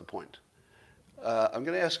brought up the point. I'm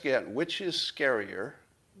going to ask you, which is scarier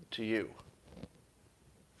to you?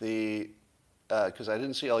 Because I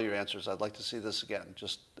didn't see all your answers. I'd like to see this again,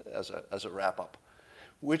 just as a wrap-up.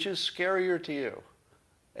 Which is scarier to you?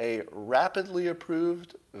 A rapidly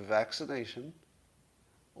approved vaccination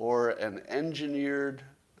or an engineered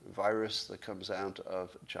virus that comes out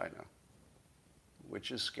of China?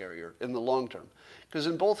 Which is scarier in the long term? Because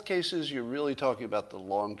in both cases, you're really talking about the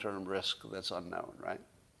long-term risk that's unknown, right?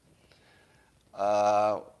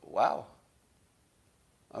 Wow.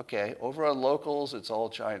 Okay, over on locals, it's all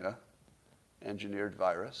China, engineered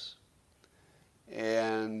virus.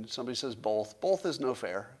 And somebody says both. Both is no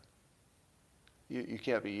fair. You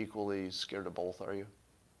can't be equally scared of both, are you?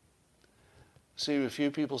 See, a few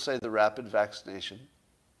people say the rapid vaccination.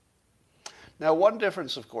 Now, one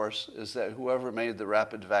difference, of course, is that whoever made the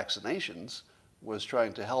rapid vaccinations was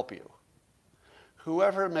trying to help you.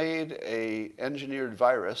 Whoever made a engineered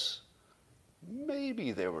virus,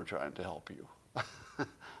 maybe they were trying to help you.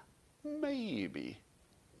 Maybe.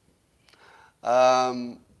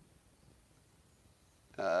 That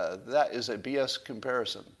is a BS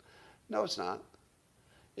comparison. No, it's not.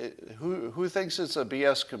 Who thinks it's a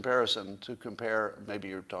BS comparison to compare, maybe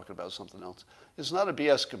you're talking about something else. It's not a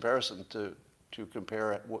BS comparison to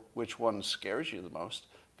compare which one scares you the most,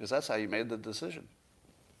 because that's how you made the decision.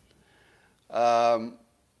 I'm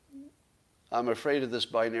afraid of this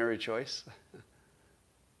binary choice.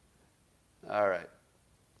 All right.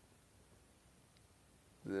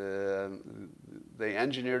 They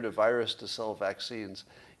engineered a virus to sell vaccines.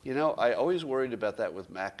 You know, I always worried about that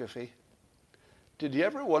with McAfee. Did you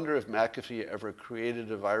ever wonder if McAfee ever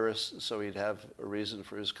created a virus so he'd have a reason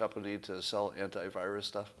for his company to sell antivirus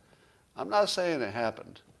stuff? I'm not saying it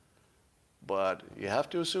happened, but you have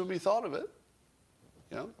to assume he thought of it.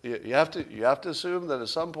 You know, you have to assume that at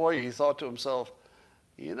some point he thought to himself,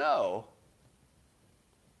 you know,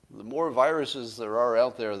 the more viruses there are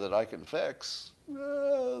out there that I can fix,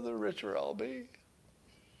 the richer I'll be.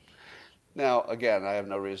 Now, again, I have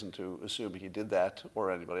no reason to assume he did that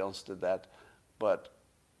or anybody else did that, but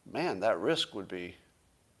man, that risk would be,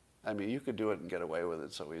 I mean, you could do it and get away with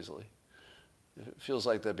it so easily. It feels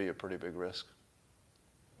like that'd be a pretty big risk.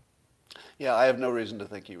 Yeah, I have no reason to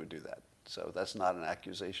think he would do that, so that's not an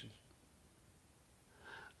accusation.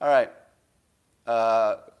 All right.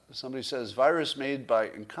 Somebody says virus made by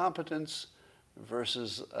incompetence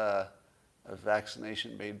versus a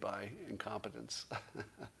vaccination made by incompetence.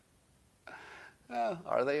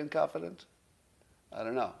 Are they incompetent? I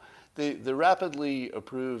don't know. The rapidly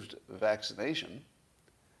approved vaccination,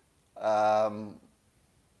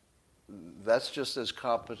 that's just as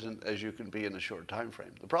competent as you can be in a short time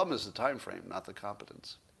frame. The problem is the time frame, not the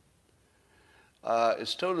competence.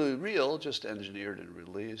 It's totally real, just engineered and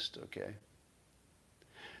released, okay.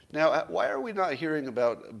 Now, why are we not hearing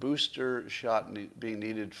about a booster shot being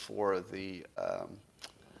needed for the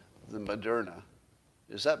Moderna?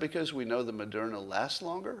 Is that because we know the Moderna lasts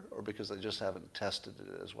longer, or because they just haven't tested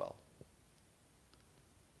it as well?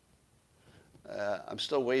 I'm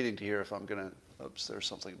still waiting to hear if I'm going to, oops, there's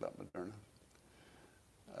something about Moderna.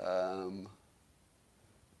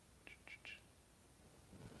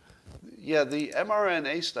 Yeah, the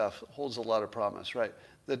mRNA stuff holds a lot of promise, right?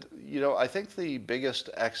 That, you know, I think the biggest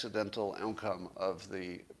accidental outcome of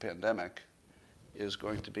the pandemic is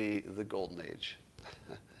going to be the golden age.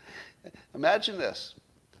 Imagine this.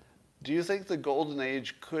 Do you think the golden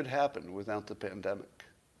age could happen without the pandemic?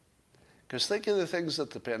 Because think of the things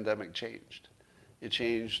that the pandemic changed. It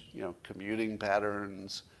changed, you know, commuting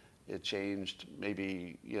patterns. It changed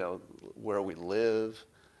maybe, you know, where we live.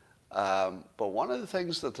 But one of the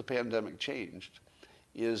things that the pandemic changed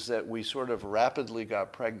is that we sort of rapidly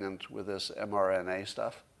got pregnant with this mRNA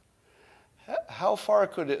stuff. How far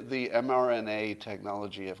could the mRNA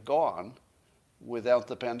technology have gone without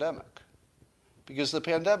the pandemic? Because the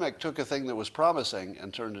pandemic took a thing that was promising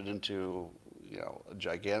and turned it into, you know, a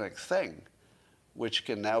gigantic thing, which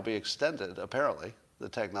can now be extended, apparently, the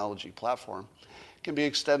technology platform, can be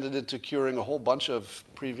extended into curing a whole bunch of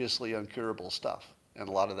previously uncurable stuff. And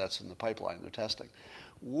a lot of that's in the pipeline they're testing.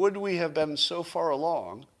 Would we have been so far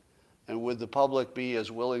along, and would the public be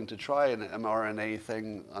as willing to try an mRNA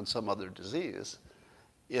thing on some other disease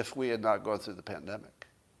if we had not gone through the pandemic?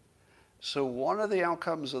 So one of the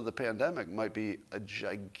outcomes of the pandemic might be a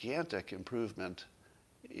gigantic improvement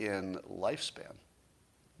in lifespan.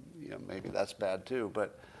 You know, maybe that's bad too,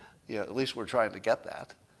 but you know, at least we're trying to get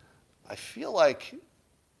that. I feel like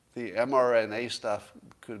the mRNA stuff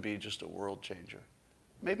could be just a world changer.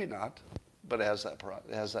 Maybe not, but it has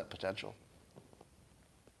that potential.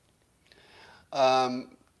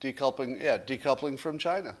 Decoupling from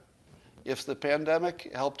China. If the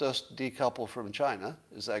pandemic helped us decouple from China,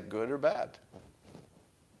 is that good or bad?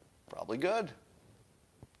 Probably good.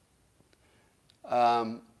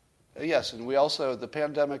 Yes, and the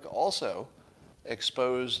pandemic also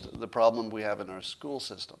exposed the problem we have in our school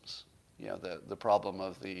systems. You know, the problem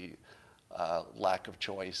of the lack of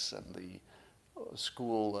choice and the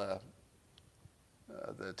school,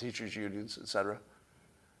 the teachers' unions, etc.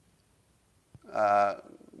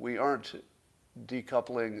 We aren't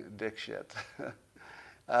decoupling dick shit.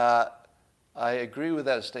 I agree with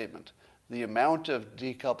that statement. The amount of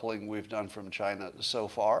decoupling we've done from China so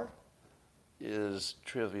far is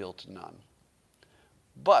trivial to none.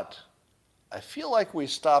 But I feel like we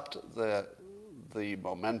stopped the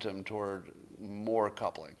momentum toward more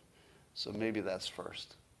coupling. So maybe that's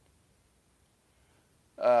first.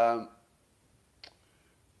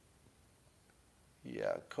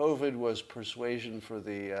 Yeah, COVID was persuasion for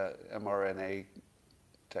the mRNA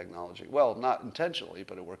technology. Well, not intentionally,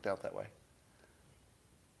 but it worked out that way.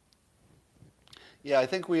 Yeah, I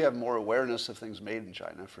think we have more awareness of things made in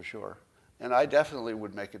China for sure. And I definitely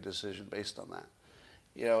would make a decision based on that.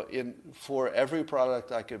 You know, for every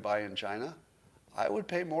product I could buy in China, I would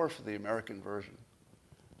pay more for the American version.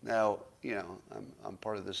 Now, you know, I'm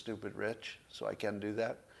part of the stupid rich, so I can do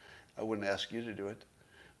that. I wouldn't ask you to do it.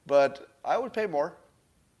 But I would pay more.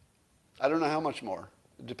 I don't know how much more.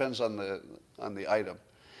 It depends on the item.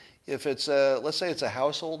 If it's let's say it's a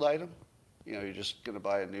household item, you know, you're just going to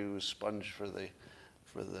buy a new sponge for the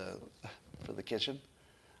kitchen,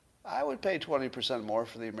 I would pay 20% more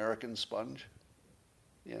for the American sponge.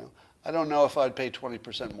 You know, I don't know if I'd pay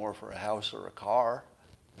 20% more for a house or a car.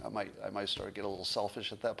 I might start to get a little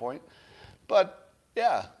selfish at that point. But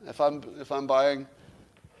yeah, if I'm buying,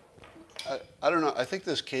 I don't know. I think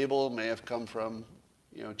this cable may have come from,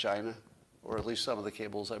 you know, China, or at least some of the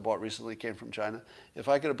cables I bought recently came from China. If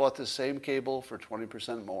I could have bought the same cable for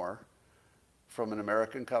 20% more from an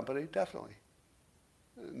American company, definitely.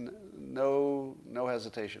 No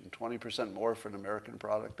hesitation. 20% more for an American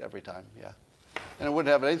product every time, yeah. And it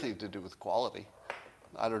wouldn't have anything to do with quality.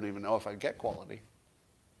 I don't even know if I'd get quality.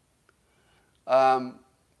 Yeah,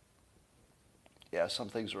 some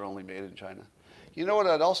things are only made in China. You know what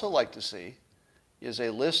I'd also like to see is a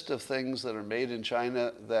list of things that are made in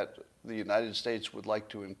China that the United States would like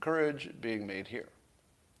to encourage being made here.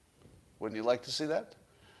 Wouldn't you like to see that?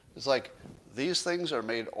 It's like, these things are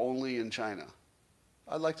made only in China.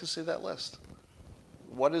 I'd like to see that list.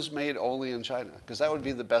 What is made only in China? Because that would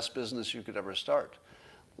be the best business you could ever start.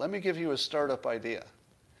 Let me give you a startup idea.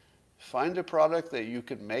 Find a product that you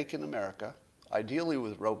could make in America, ideally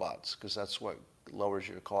with robots, because that's what lowers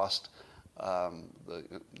your cost, the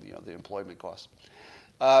employment cost.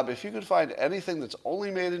 If you could find anything that's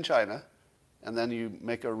only made in China, and then you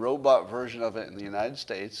make a robot version of it in the United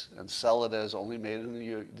States and sell it as only made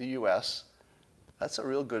in the US, that's a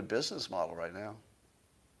real good business model right now,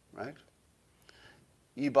 right?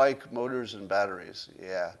 E-bike motors and batteries,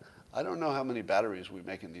 yeah. I don't know how many batteries we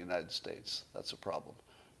make in the United States. That's a problem.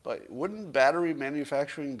 But wouldn't battery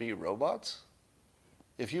manufacturing be robots?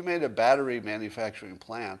 If you made a battery manufacturing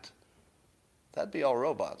plant, that'd be all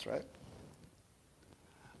robots, right?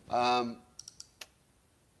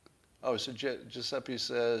 So Giuseppe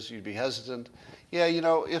says you'd be hesitant. Yeah, you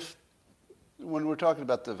know, when we're talking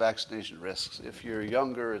about the vaccination risks, if you're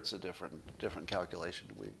younger, it's a different calculation.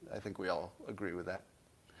 I think we all agree with that.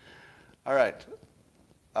 All right.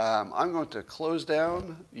 I'm going to close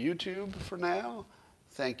down YouTube for now.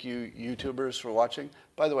 Thank you, YouTubers, for watching.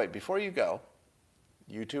 By the way, before you go,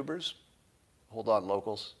 YouTubers, hold on,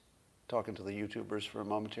 locals, talking to the YouTubers for a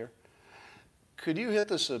moment here. Could you hit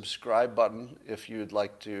the subscribe button if you'd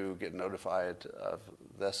like to get notified of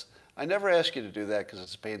this? I never ask you to do that because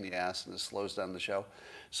it's a pain in the ass and it slows down the show.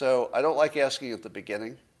 So I don't like asking at the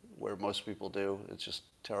beginning, where most people do. It's just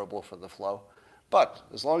terrible for the flow. But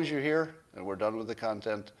as long as you're here and we're done with the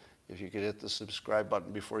content, if you could hit the subscribe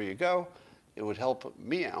button before you go, it would help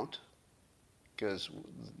me out, because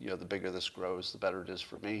the bigger this grows, the better it is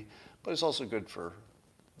for me. But it's also good for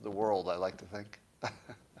the world, I like to think.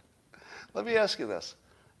 Let me ask you this.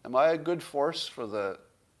 Am I a good force for the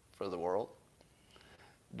world?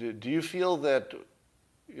 Do you feel that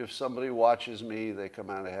if somebody watches me, they come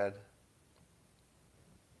out ahead?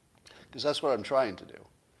 Because that's what I'm trying to do.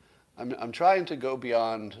 I'm trying to go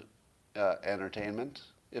beyond entertainment.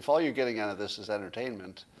 If all you're getting out of this is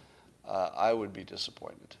entertainment, I would be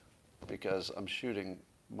disappointed, because I'm shooting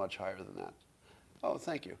much higher than that. Oh,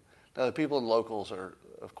 thank you. Now, the people in locals are,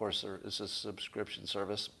 of course, it's a subscription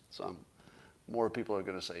service, so more people are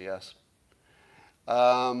going to say yes.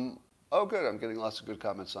 Oh, good. I'm getting lots of good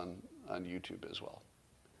comments on YouTube as well.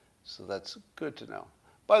 So that's good to know.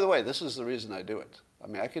 By the way, this is the reason I do it. I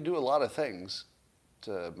mean, I could do a lot of things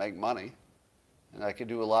to make money, and I could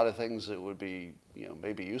do a lot of things that would be,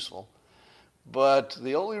 maybe useful. But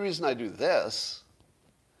the only reason I do this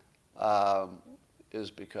is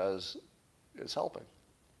because it's helping.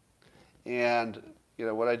 And,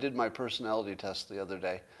 when I did my personality test the other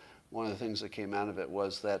day, one of the things that came out of it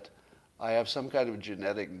was that I have some kind of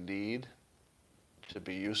genetic need to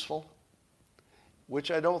be useful, which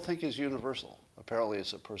I don't think is universal. Apparently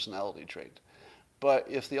it's a personality trait. But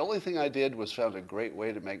if the only thing I did was found a great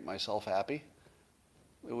way to make myself happy,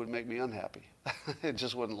 it would make me unhappy. It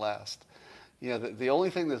just wouldn't last. The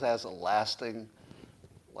only thing that has a lasting,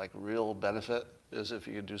 real benefit is if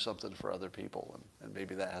you can do something for other people, and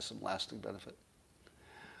maybe that has some lasting benefit.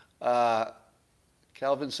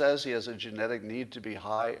 Calvin says he has a genetic need to be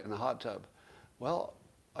high in a hot tub. Well,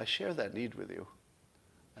 I share that need with you,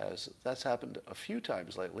 as that's happened a few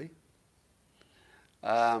times lately.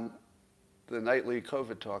 The nightly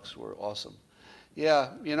COVID talks were awesome. Yeah,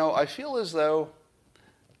 I feel as though,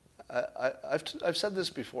 I've said this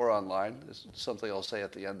before online, this is something I'll say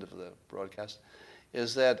at the end of the broadcast,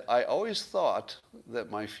 is that I always thought that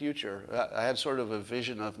my future, I had sort of a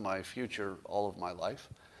vision of my future all of my life,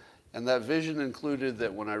 and that vision included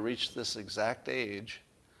that when I reached this exact age,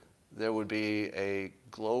 there would be a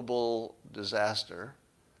global disaster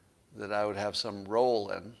that I would have some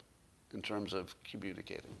role in terms of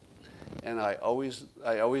communicating. And I always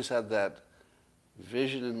had that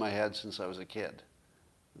vision in my head since I was a kid,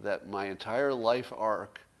 that my entire life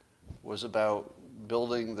arc was about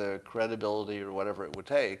building the credibility or whatever it would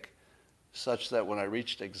take such that when I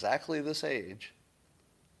reached exactly this age,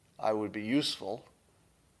 I would be useful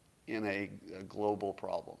in a global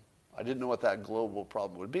problem. I didn't know what that global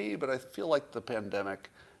problem would be, but I feel like the pandemic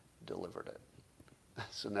delivered it.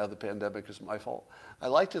 So now the pandemic is my fault. I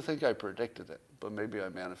like to think I predicted it, but maybe I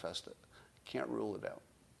manifested it. Can't rule it out.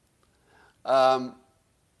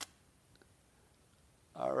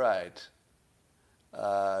 All right.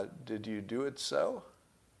 Did you do it so?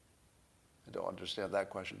 I don't understand that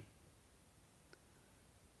question.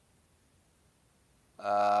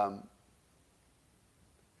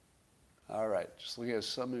 All right, just looking at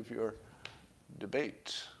some of your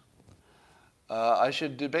debate. I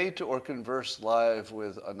should debate or converse live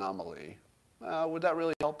with Anomaly. Would that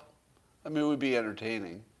really help? I mean, it would be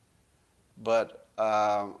entertaining. But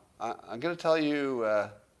I'm going to tell you,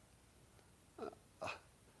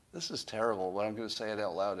 this is terrible, but I'm going to say it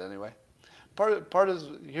out loud anyway.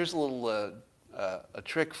 Here's a little a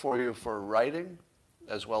trick for you for writing,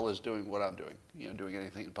 as well as doing what I'm doing, doing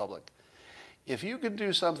anything in public. If you can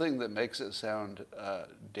do something that makes it sound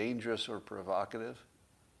dangerous or provocative,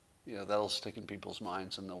 that'll stick in people's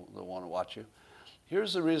minds and they'll want to watch you.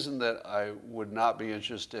 Here's the reason that I would not be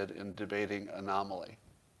interested in debating Anomaly.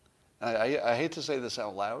 I hate to say this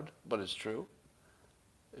out loud, but it's true.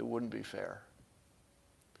 It wouldn't be fair.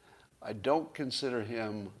 I don't consider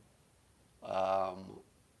him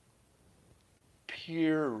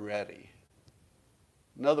peer ready.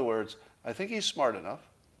 In other words, I think he's smart enough.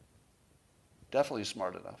 Definitely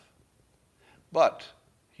smart enough. But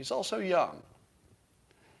he's also young.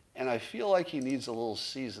 And I feel like he needs a little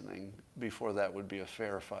seasoning before that would be a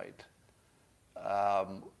fair fight.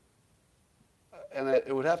 And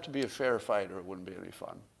it would have to be a fair fight or it wouldn't be any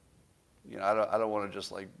fun. I don't want to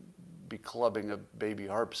just be clubbing a baby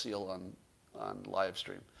harp seal on live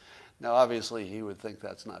stream. Now, obviously, he would think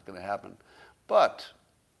that's not going to happen. But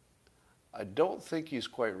I don't think he's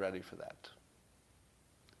quite ready for that.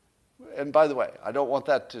 And by the way, I don't want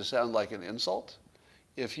that to sound like an insult.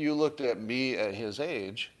 If you looked at me at his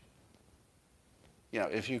age,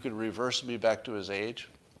 if you could reverse me back to his age,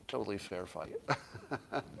 totally fair fight.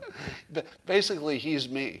 Basically, he's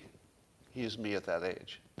me. He's me at that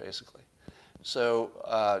age, basically.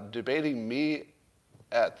 So debating me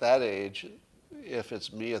at that age, if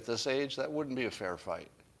it's me at this age, that wouldn't be a fair fight.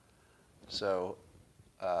 So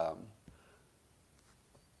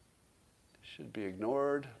should be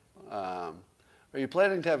ignored. Are you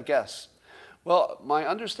planning to have guests? Well, my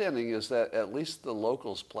understanding is that at least the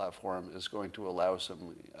Locals platform is going to allow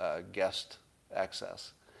some guest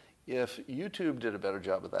access. If YouTube did a better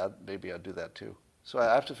job of that, maybe I'd do that too. So I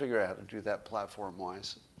have to figure out how to do that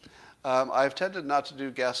platform-wise. I've tended not to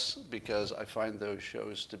do guests because I find those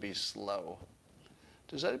shows to be slow.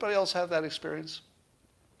 Does anybody else have that experience?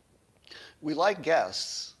 We like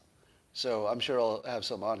guests, so I'm sure I'll have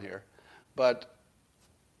some on here. But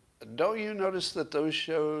don't you notice that those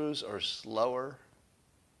shows are slower?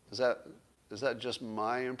 Is that just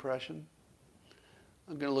my impression?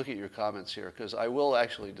 I'm going to look at your comments here because I will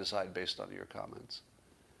actually decide based on your comments.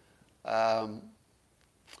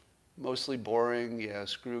 Mostly boring, yeah,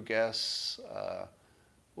 screw guests. I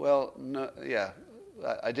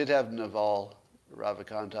did have Naval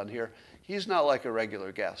Ravikant on here. He's not like a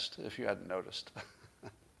regular guest, if you hadn't noticed.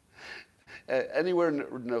 Anywhere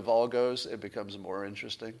Naval goes, it becomes more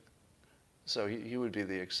interesting. So he would be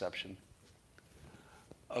the exception.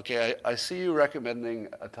 Okay, I see you recommending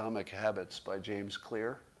Atomic Habits by James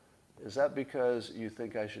Clear. Is that because you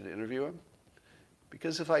think I should interview him?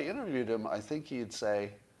 Because if I interviewed him, I think he'd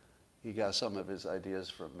say he got some of his ideas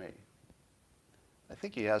from me. I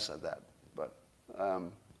think he has said that, but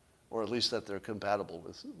or at least that they're compatible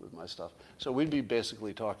with my stuff. So we'd be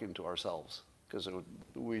basically talking to ourselves, because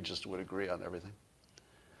we just would agree on everything.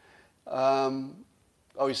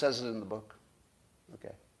 Oh, he says it in the book.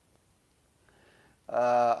 Okay.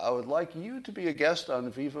 I would like you to be a guest on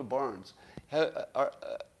Viva Barnes.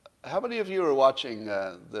 How many of you are watching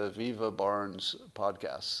the Viva Barnes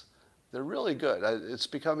podcasts? They're really good. It's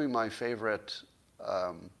becoming my favorite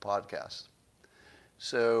podcast.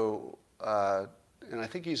 So, and I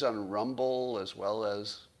think he's on Rumble as well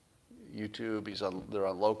as YouTube. They're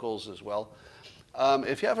on Locals as well.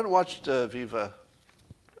 If you haven't watched Viva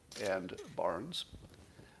and Barnes,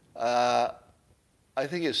 I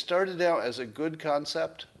think it started out as a good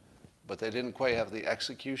concept, but they didn't quite have the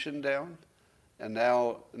execution down. And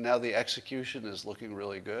now the execution is looking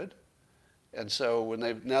really good. And so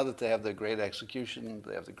now that they have the great execution,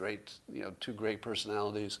 they have the great, two great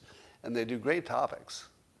personalities, and they do great topics.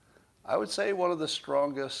 I would say one of the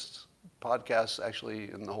strongest podcasts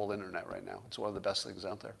actually in the whole internet right now. It's one of the best things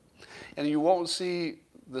out there. And you won't see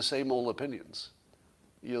the same old opinions.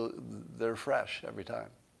 They're fresh every time.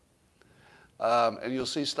 And you'll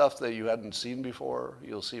see stuff that you hadn't seen before.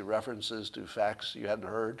 You'll see references to facts you hadn't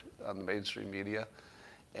heard on the mainstream media.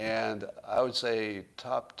 And I would say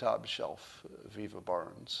top shelf Viva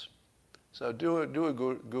Barnes. So do a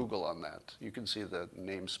Google on that. You can see the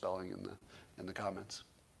name spelling in the comments.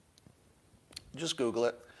 Just Google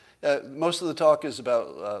it. Most of the talk is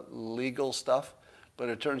about legal stuff, but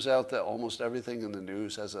it turns out that almost everything in the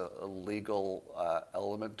news has a legal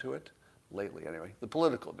element to it, lately anyway, the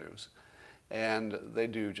political news. And they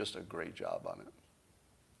do just a great job on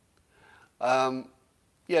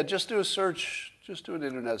it. Just do a search, just do an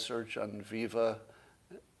internet search on Viva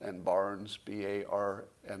and Barnes,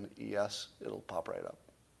 Barnes. It'll pop right up.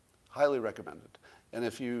 Highly recommended. And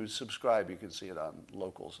if you subscribe, you can see it on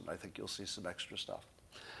Locals, and I think you'll see some extra stuff.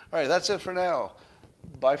 All right, that's it for now.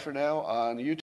 Bye for now on YouTube.